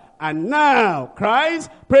life. And now Christ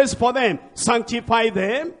prays for them. Sanctify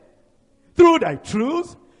them through thy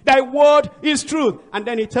truth. Thy word is truth. And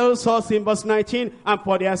then he tells us in verse 19, and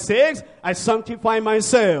for their sakes I sanctify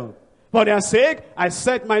myself. For their sake I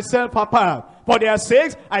set myself apart. For their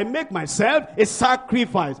sakes I make myself a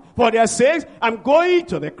sacrifice. For their sakes I'm going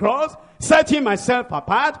to the cross, setting myself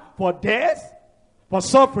apart for death, for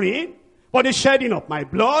suffering, for the shedding of my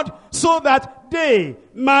blood, so that they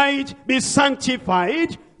might be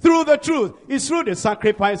sanctified through the truth. It's through the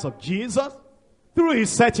sacrifice of Jesus, through his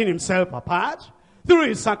setting himself apart, through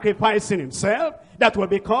his sacrificing himself, that will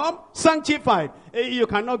become sanctified. You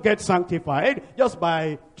cannot get sanctified just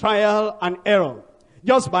by trial and error,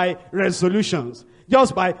 just by resolutions,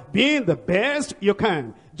 just by being the best you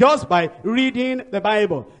can, just by reading the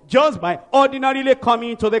Bible, just by ordinarily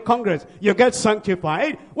coming to the Congress. You get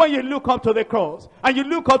sanctified when you look up to the cross and you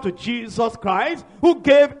look up to Jesus Christ, who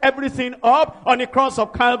gave everything up on the cross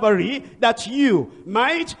of Calvary that you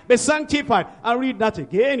might be sanctified. I'll read that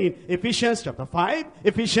again in Ephesians chapter 5,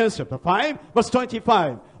 verse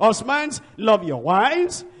 25. Husbands, love your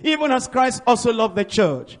wives, even as Christ also loved the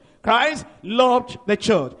church. Christ loved the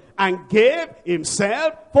church and gave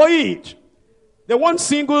himself for it. The one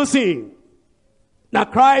single thing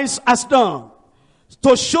that Christ has done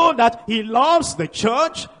to show that he loves the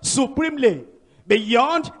church supremely,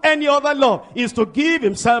 beyond any other love, is to give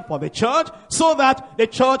himself for the church, so that the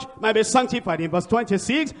church might be sanctified. In verse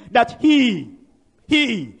 26, that he,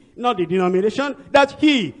 not the denomination, that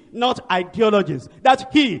he, not ideologies, that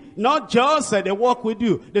he, not just the work we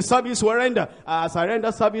do, the service we render. As I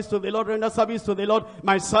render service to the Lord,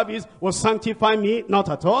 my service will sanctify me, not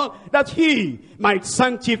at all. That he might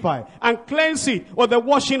sanctify and cleanse it with the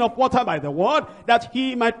washing of water by the word, that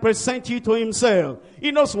he might present it to himself.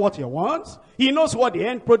 He knows what he wants. He knows what the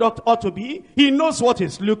end product ought to be. He knows what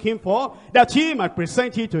he's looking for, that he might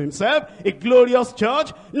present it to himself, a glorious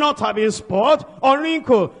church, not having spot or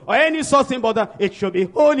wrinkle or any such thing, but that it should be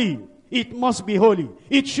holy. It must be holy.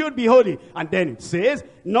 It should be holy. And then it says,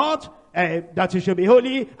 not that it should be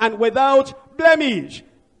holy and without blemish.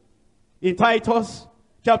 In Titus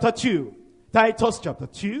chapter 2,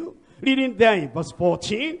 reading there in verse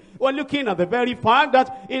 14, we're looking at the very fact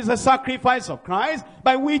that it's a sacrifice of Christ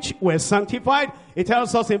by which we're sanctified. It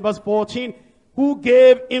tells us in verse 14, who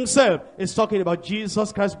gave himself. It's talking about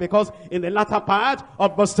Jesus Christ, because in the latter part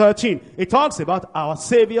of verse 13, it talks about our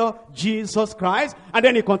Savior, Jesus Christ. And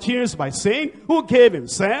then it continues by saying, who gave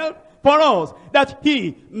himself for us, that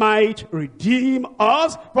he might redeem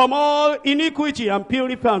us from all iniquity and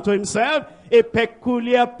purify unto himself a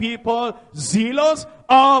peculiar people, zealous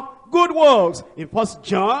of good works. In 1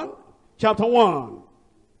 John chapter 1,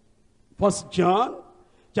 1 John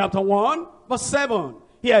chapter 1 verse 7,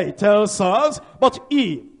 here it tells us, but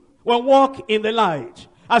he will walk in the light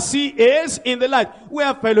as he is in the light. We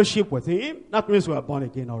have fellowship with him. That means we are born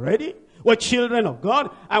again already. We're children of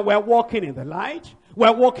God, and we're walking in the light.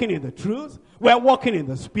 We're walking in the truth. We're walking in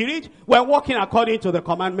the Spirit. We're walking according to the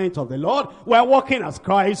commandment of the Lord. We're walking as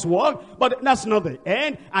Christ walked. But that's not the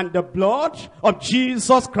end. And the blood of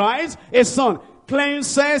Jesus Christ, his Son,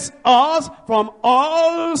 cleanses us from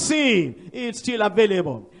all sin. It's still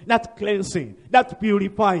available. That cleansing, that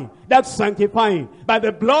purifying, that sanctifying by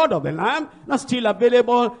the blood of the Lamb, that's still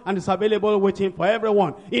available, and it's available waiting for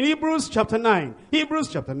everyone. In Hebrews chapter 9,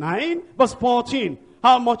 verse 14,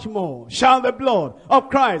 how much more shall the blood of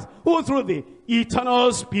Christ, who through the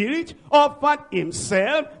eternal Spirit offered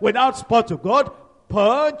himself without spot to God,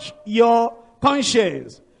 purge your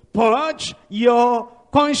conscience, purge your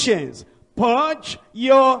conscience, purge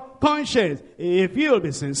your conscience. If you'll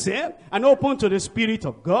be sincere and open to the Spirit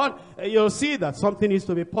of God, you'll see that something needs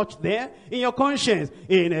to be purged there in your conscience.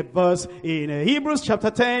 In Hebrews chapter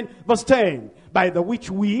 10, verse 10, by the which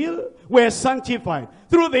we're sanctified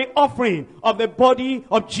through the offering of the body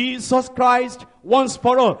of Jesus Christ once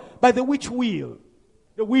for all. By the which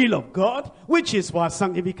the will of God, which is for our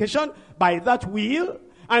sanctification, by that will,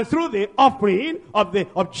 and through the offering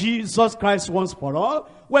of Jesus Christ once for all,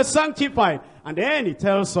 we're sanctified. And then he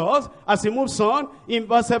tells us, as he moves on, in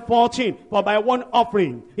verse 14, for by one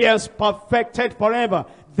offering he has perfected forever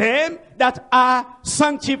them that are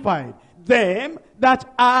sanctified. Them that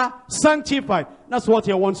are sanctified. That's what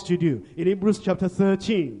he wants to do. In Hebrews chapter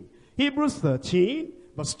 13. Hebrews 13,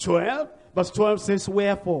 verse 12. Verse 12 says,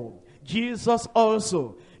 wherefore Jesus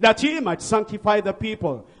also, that he might sanctify the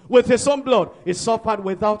people with his own blood, he suffered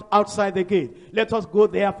without outside the gate. Let us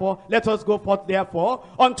go forth therefore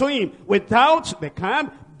unto him without the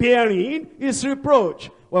camp, bearing his reproach.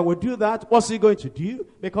 When we do that, what's he going to do?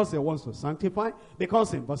 Because he wants to sanctify.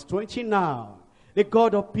 Because in verse 20 now, the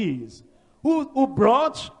God of peace, who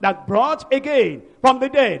brought again from the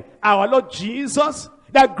dead our Lord Jesus,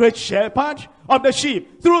 that great shepherd of the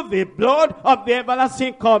sheep, through the blood of the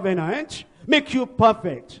everlasting covenant, make you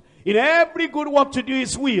perfect in every good work to do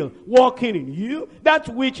his will, working in you that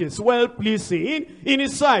which is well-pleasing in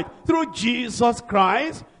his sight, through Jesus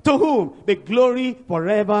Christ, to whom the glory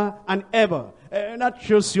forever and ever. And that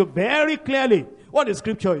shows you very clearly what the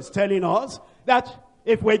scripture is telling us, that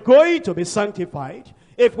if we're going to be sanctified,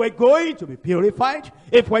 if we're going to be purified,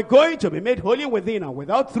 if we're going to be made holy within and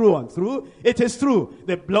without, through and through, it is through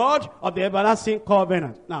the blood of the everlasting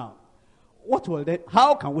covenant. Now,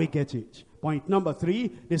 how can we get it? Point number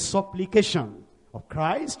 3, the supplication of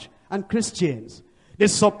Christ and Christians. The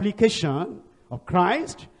supplication of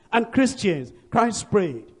Christ and Christians. Christ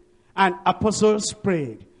prayed and apostles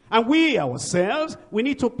prayed. And we ourselves, we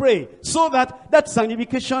need to pray so that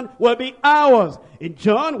sanctification will be ours. In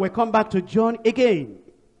John, we come back to John again.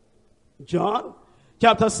 John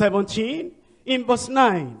chapter 17 in verse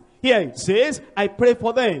 9. Here it says, I pray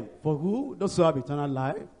for them. For who? Those who have eternal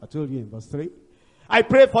life. I told you in verse 3. I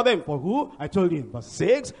pray for them. For who? I told you in verse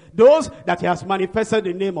 6. Those that he has manifested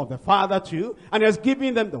the name of the Father to, and he has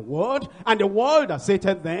given them the word, and the world has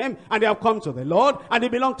hated them, and they have come to the Lord, and they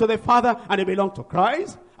belong to the Father, and they belong to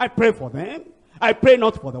Christ. I pray for them. I pray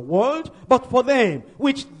not for the world, but for them,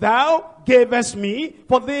 which thou gavest me,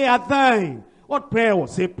 for they are thine. What prayer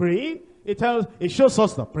was he praying? It shows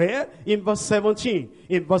us the prayer in verse 17.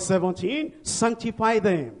 In verse 17, sanctify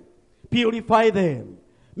them, purify them,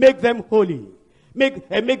 make them holy, make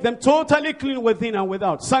them totally clean within and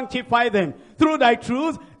without. Sanctify them through thy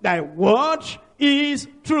truth. Thy word is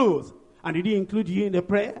truth. And did he include you in the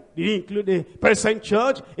prayer? Did he include the present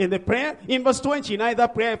church in the prayer? In verse 20, neither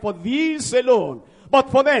prayer for these alone,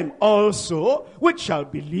 but for them also which shall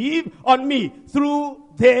believe on me through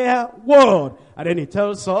their word. And then he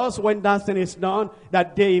tells us, when that thing is done,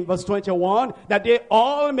 that day in verse 21, that they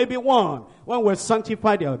all may be one. When we're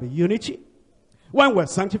sanctified, there will be unity. When we're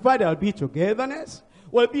sanctified, there will be togetherness.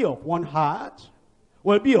 We'll be of one heart.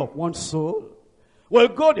 We'll be of one soul. We'll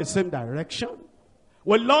go the same direction.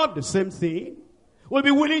 We'll love the same thing. We'll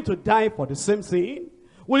be willing to die for the same thing.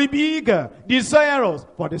 We'll be eager, desirous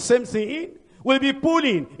for the same thing. We'll be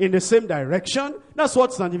pulling in the same direction. That's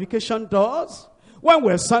what sanctification does. When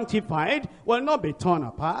we're sanctified, we'll not be torn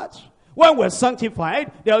apart. When we're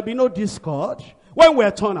sanctified, there'll be no discord. When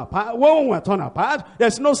we're torn apart,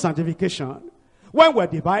 there's no sanctification. When we're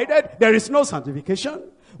divided, there is no sanctification.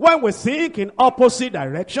 When we think in opposite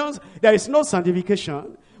directions, there is no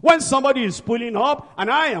sanctification. When somebody is pulling up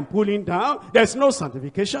and I am pulling down, there's no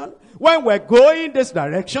sanctification. When we're going this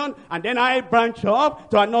direction and then I branch off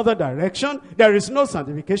to another direction, there is no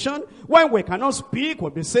sanctification. When we cannot speak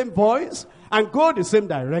with the same voice and go the same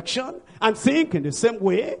direction and think in the same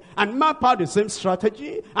way and map out the same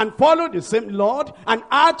strategy and follow the same Lord and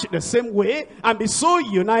act the same way and be so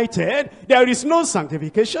united, there is no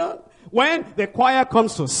sanctification. When the choir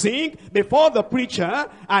comes to sing before the preacher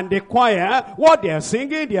and the choir, what they are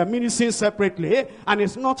singing, they are ministering separately, and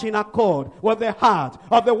it's not in accord with the heart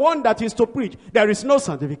of the one that is to preach. There is no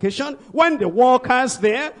sanctification. When the workers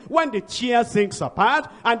there, when the chair sinks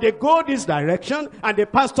apart, and they go this direction, and the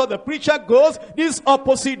pastor, the preacher goes this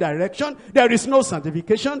opposite direction, there is no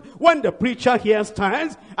sanctification. When the preacher here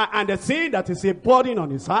stands, and the thing that is a burden on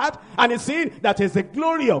his heart, and the thing that is the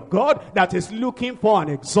glory of God that is looking for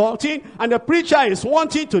and exalting, and the preacher is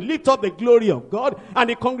wanting to lift up the glory of God, and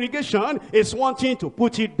the congregation is wanting to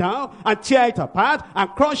put it down and tear it apart and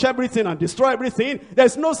crush everything and destroy everything.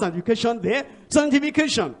 There's no sanctification there.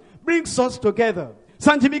 Sanctification brings us together.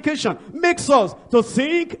 Sanctification makes us to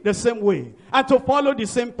think the same way and to follow the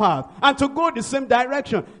same path and to go the same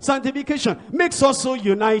direction. Sanctification makes us so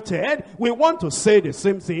united. We want to say the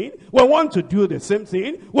same thing. We want to do the same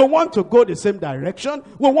thing. We want to go the same direction.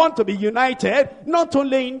 We want to be united, not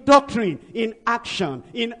only in doctrine, in action,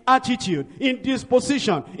 in attitude, in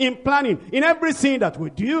disposition, in planning, in everything that we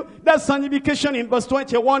do. That's sanctification in verse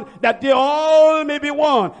 21, that they all may be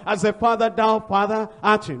one, as the Father, thou, Father,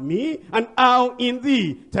 art in me, and I in thee.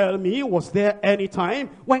 Tell me, was there any time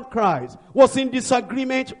when Christ was in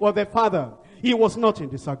disagreement with the Father? He was not in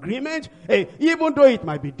disagreement. Even though it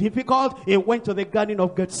might be difficult, he went to the Garden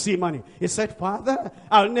of Gethsemane. He said, Father,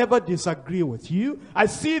 I'll never disagree with you. I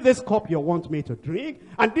see this cup you want me to drink,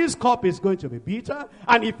 and this cup is going to be bitter.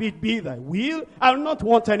 And if it be thy will, I'll not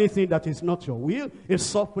want anything that is not your will. If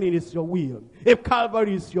suffering is your will, if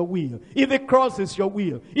Calvary is your will, if the cross is your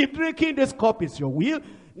will, if drinking this cup is your will,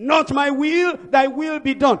 not my will, thy will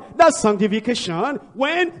be done. That's sanctification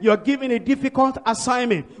when you're given a difficult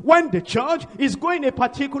assignment. When the church is going a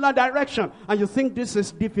particular direction and you think this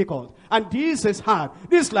is difficult and this is hard.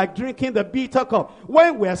 This is like drinking the bitter cup.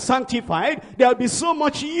 When we're sanctified, there'll be so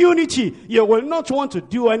much unity. You will not want to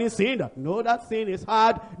do anything that, no, that thing is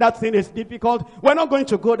hard, that thing is difficult. We're not going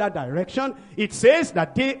to go that direction. It says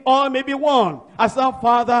that they all may be one, as thou,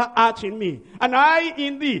 Father, art in me, and I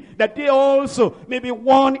in thee, that they also may be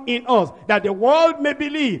one in us, that the world may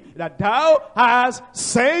believe that thou hast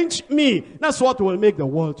sent me. That's what will make the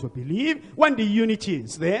world to believe when the unity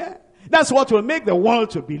is there. That's what will make the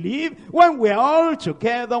world to believe when we're all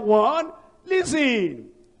together one. Listen,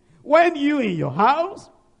 when you in your house,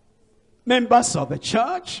 members of the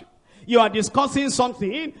church, you are discussing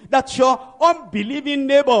something that your unbelieving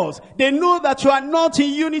neighbors, they know that you are not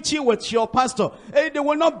in unity with your pastor. They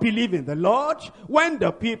will not believe in the Lord. When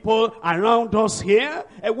the people around us here,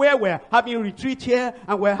 where we're having retreat here,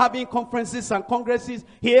 and we're having conferences and congresses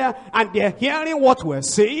here, and they're hearing what we're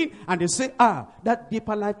saying, and they say, that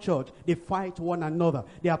Deeper Life Church, they fight one another.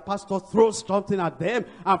 Their pastor throws something at them,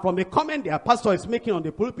 and from the comment their pastor is making on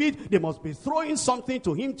the pulpit, they must be throwing something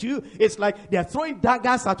to him too. It's like they're throwing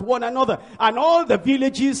daggers at one another. And all the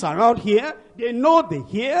villages around here, they know, they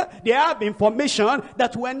hear, they have information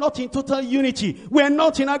that we're not in total unity. We're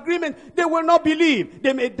not in agreement. They will not believe.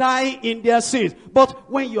 They may die in their sins.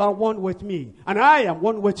 But when you are one with me, and I am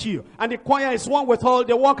one with you, and the choir is one with all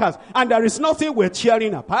the workers, and there is nothing we're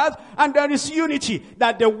tearing apart, and there is unity,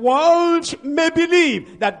 that the world may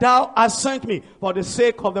believe that thou hast sent me, for the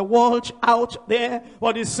sake of the world out there,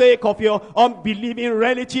 for the sake of your unbelieving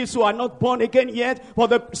relatives who are not born again yet, for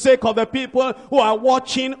the sake of the people who are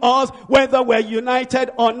watching us, whether we're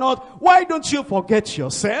united or not. Why don't you forget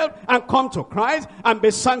yourself and come to Christ and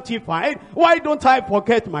be sanctified? Why don't I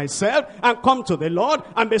forget myself and come to the Lord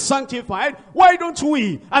and be sanctified? Why don't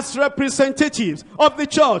we, as representatives of the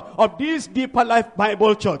church, of this Deeper Life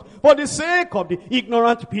Bible Church, for the sake of the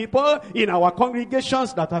ignorant people in our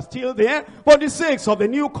congregations that are still there, for the sake of the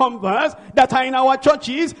new converts that are in our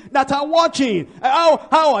churches, that are watching,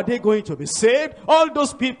 how are they going to be saved? All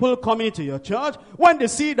those people coming to your church, when they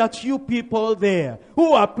see that you people there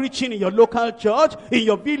who are preaching in your local church, in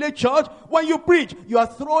your village church, when you preach, you are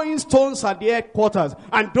throwing stones at the headquarters.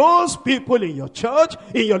 And those people in your church,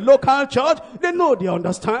 in your local church, they know, they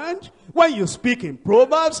understand. When you speak in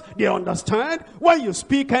Proverbs, they understand. When you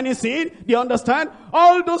speak anything, they understand.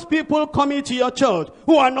 All those people coming to your church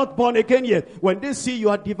who are not born again yet, when they see you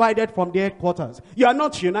are divided from the headquarters, you are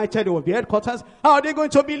not united with the headquarters, how are they going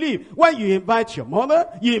to believe? When you invite your mother,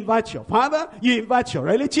 you invite your father, you invite your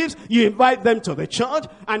relatives, you invite them to the church,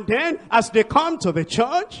 and then as they come to the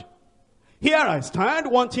church, here I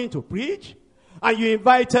stand wanting to preach, and you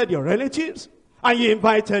invited your relatives, and you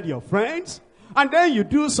invited your friends, and then you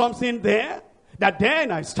do something there, that then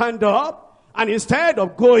I stand up, and instead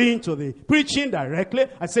of going to the preaching directly,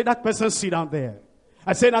 I say, that person sit down there.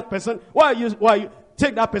 I say, that person, why you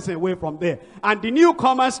take that person away from there? And the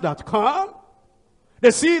newcomers that come,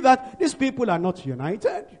 they see that these people are not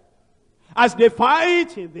united. As they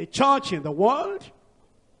fight in the church in the world,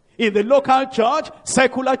 in the local church,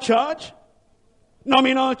 secular church,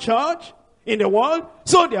 nominal church in the world,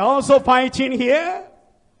 so they are also fighting here.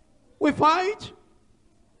 We fight.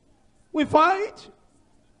 We fight.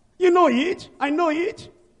 You know it. I know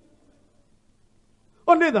it.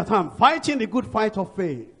 Only that I'm fighting the good fight of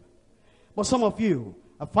faith. But some of you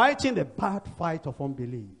are fighting the bad fight of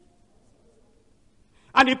unbelief.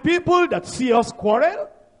 And the people that see us quarrel,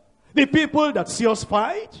 the people that see us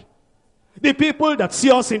fight, the people that see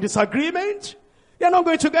us in disagreement, they're not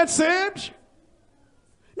going to get saved.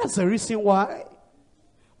 That's the reason why.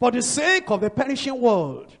 For the sake of the perishing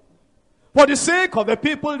world, For the sake of the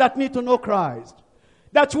people that need to know Christ,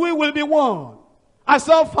 that we will be one, as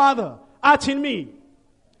thou, Father, art in me,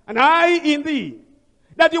 and I in thee,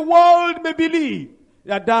 that the world may believe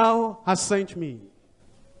that thou hast sent me.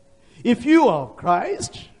 If you are of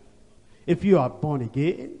Christ, if you are born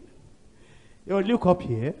again, you will look up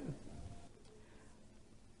here,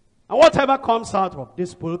 and whatever comes out of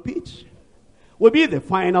this pulpit will be the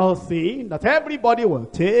final thing that everybody will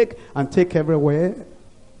take and take everywhere,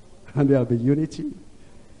 and there will be unity,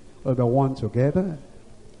 we'll be one together.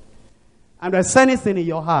 And there's anything in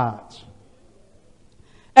your heart,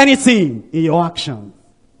 anything in your action,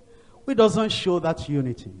 which doesn't show that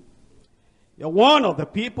unity, you're one of the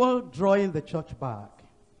people drawing the church back.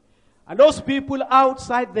 And those people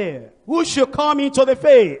outside there who should come into the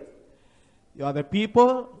faith, you are the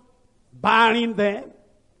people barring them,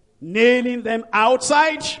 nailing them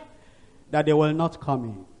outside, that they will not come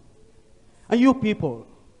in. And you people,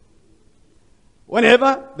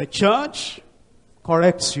 whenever the church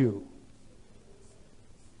corrects you,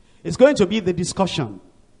 it's going to be the discussion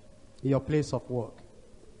in your place of work.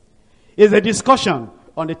 It's a discussion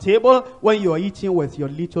on the table when you are eating with your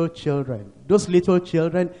little children. Those little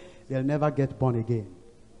children, they'll never get born again.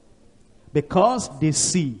 Because they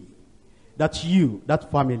see that you,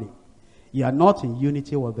 that family, you are not in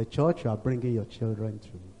unity with the church you are bringing your children to.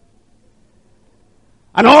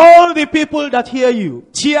 And all the people that hear you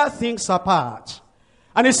tear things apart.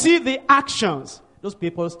 And you see the actions. Those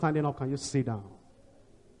people standing up, can you sit down?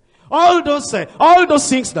 All those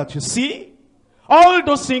things that you see, all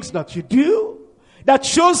those things that you do, that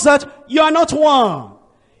shows that you are not one,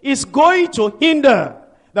 is going to hinder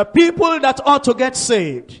the people that ought to get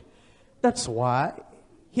saved. That's why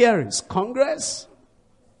here is Congress.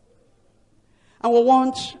 And we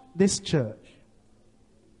want this church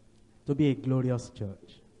to be a glorious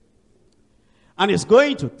church. And it's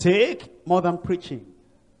going to take more than preaching.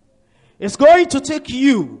 It's going to take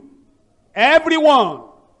you, everyone,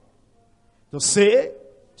 to say,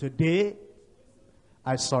 today,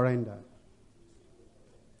 I surrender.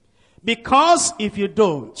 Because if you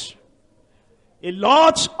don't, a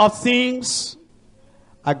lot of things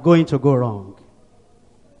are going to go wrong.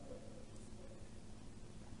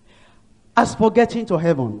 As for getting to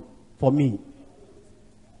heaven, for me,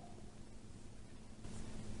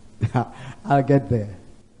 I'll get there.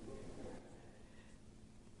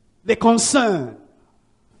 The concern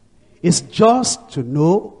is just to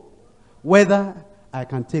know whether I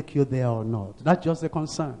can take you there or not. That's just the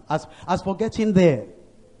concern. As for getting there,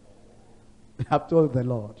 I've told the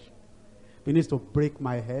Lord, He needs to break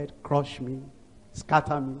my head, crush me,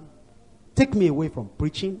 scatter me, take me away from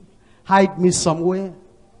preaching, hide me somewhere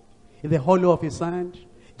in the hollow of His hand,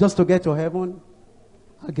 just to get to heaven.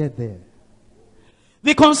 I'll get there.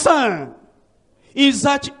 The concern is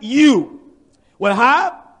that you will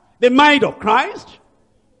have the mind of Christ,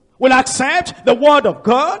 will accept the word of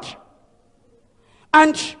God,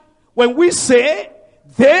 and when we say,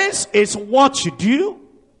 this is what you do,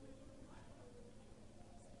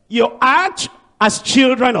 you act as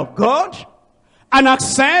children of God and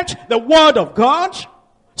accept the word of God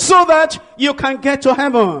so that you can get to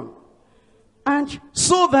heaven. And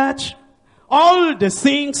so that all the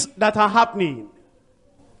things that are happening,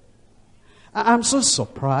 I'm so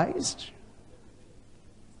surprised.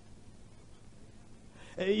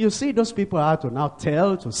 You see, those people I have to now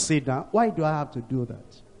tell to sit down. Why do I have to do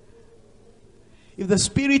that? If the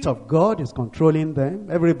Spirit of God is controlling them,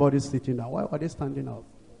 everybody's sitting down. Why are they standing up?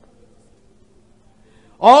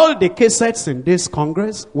 All the cassettes in this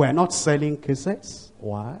Congress were not selling cassettes.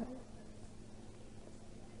 Why?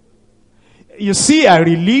 You see, I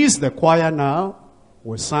released the choir now.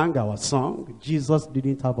 We sang our song. Jesus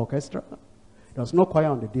didn't have orchestra. There was no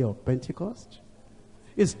choir on the day of Pentecost.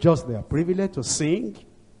 It's just their privilege to sing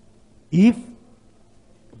if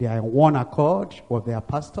they are in one accord with their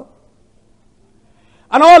pastor.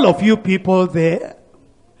 And all of you people there,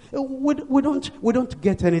 we don't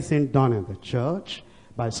get anything done in the church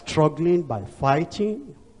by struggling, by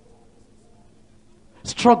fighting.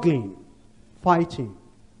 Struggling, fighting,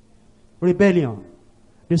 rebellion,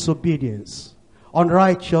 disobedience,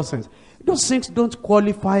 unrighteousness. Those things don't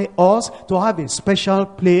qualify us to have a special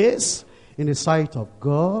place in the sight of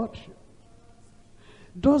God.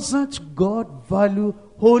 Doesn't God value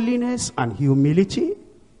holiness and humility?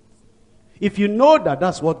 If you know that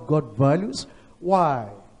that's what God values, why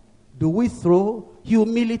do we throw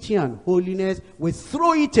humility and holiness? We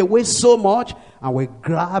throw it away so much and we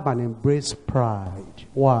grab and embrace pride.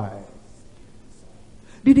 Why?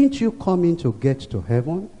 Didn't you come in to get to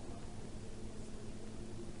heaven?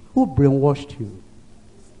 Who brainwashed you?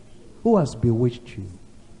 Who has bewitched you?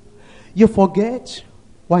 You forget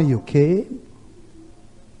why you came.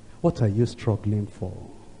 What are you struggling for?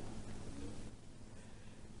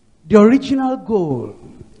 The original goal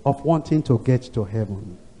of wanting to get to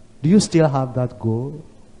heaven, do you still have that goal?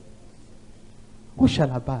 Who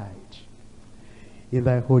shall abide in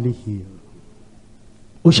thy holy hill?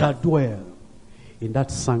 Who shall dwell in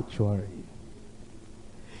that sanctuary?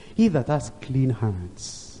 He that has clean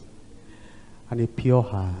hands and a pure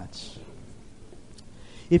heart.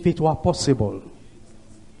 If it were possible,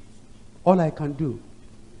 all I can do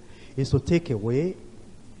is to take away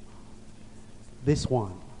this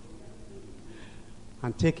one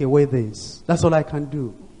and take away this. That's all I can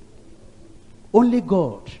do. Only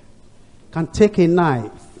God can take a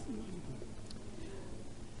knife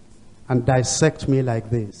and dissect me like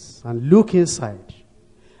this and look inside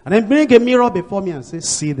and then bring a mirror before me and say,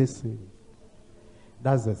 see this thing.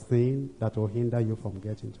 That's the thing that will hinder you from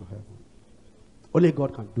getting to heaven. Only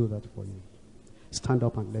God can do that for you. Stand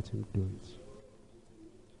up and let him do it.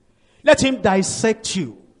 Let him dissect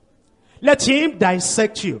you. Let him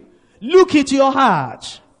dissect you. Look at your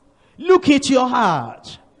heart. Look at your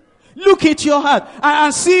heart. Look at your heart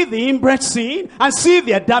and see the inbred sin, and see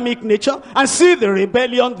the Adamic nature, and see the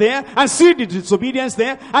rebellion there, and see the disobedience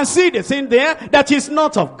there, and see the sin there that is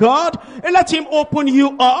not of God. And let him open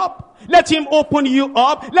you up. Let him open you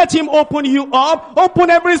up. Let him open you up. Open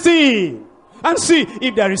everything. And see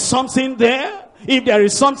if there is something there. If there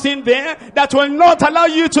is something there that will not allow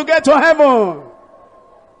you to get to heaven.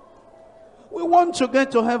 We want to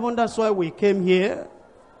get to heaven. That's why we came here.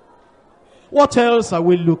 What else are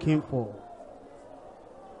we looking for?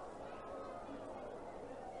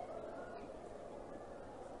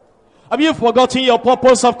 Have you forgotten your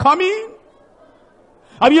purpose of coming?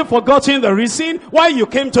 Have you forgotten the reason why you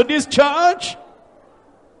came to this church?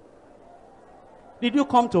 Did you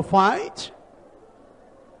come to fight?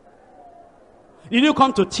 Did you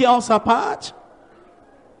come to tear us apart?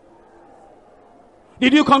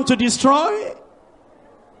 Did you come to destroy?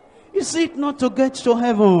 Is it not to get to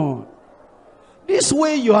heaven? This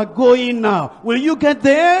way you are going now, will you get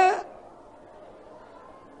there?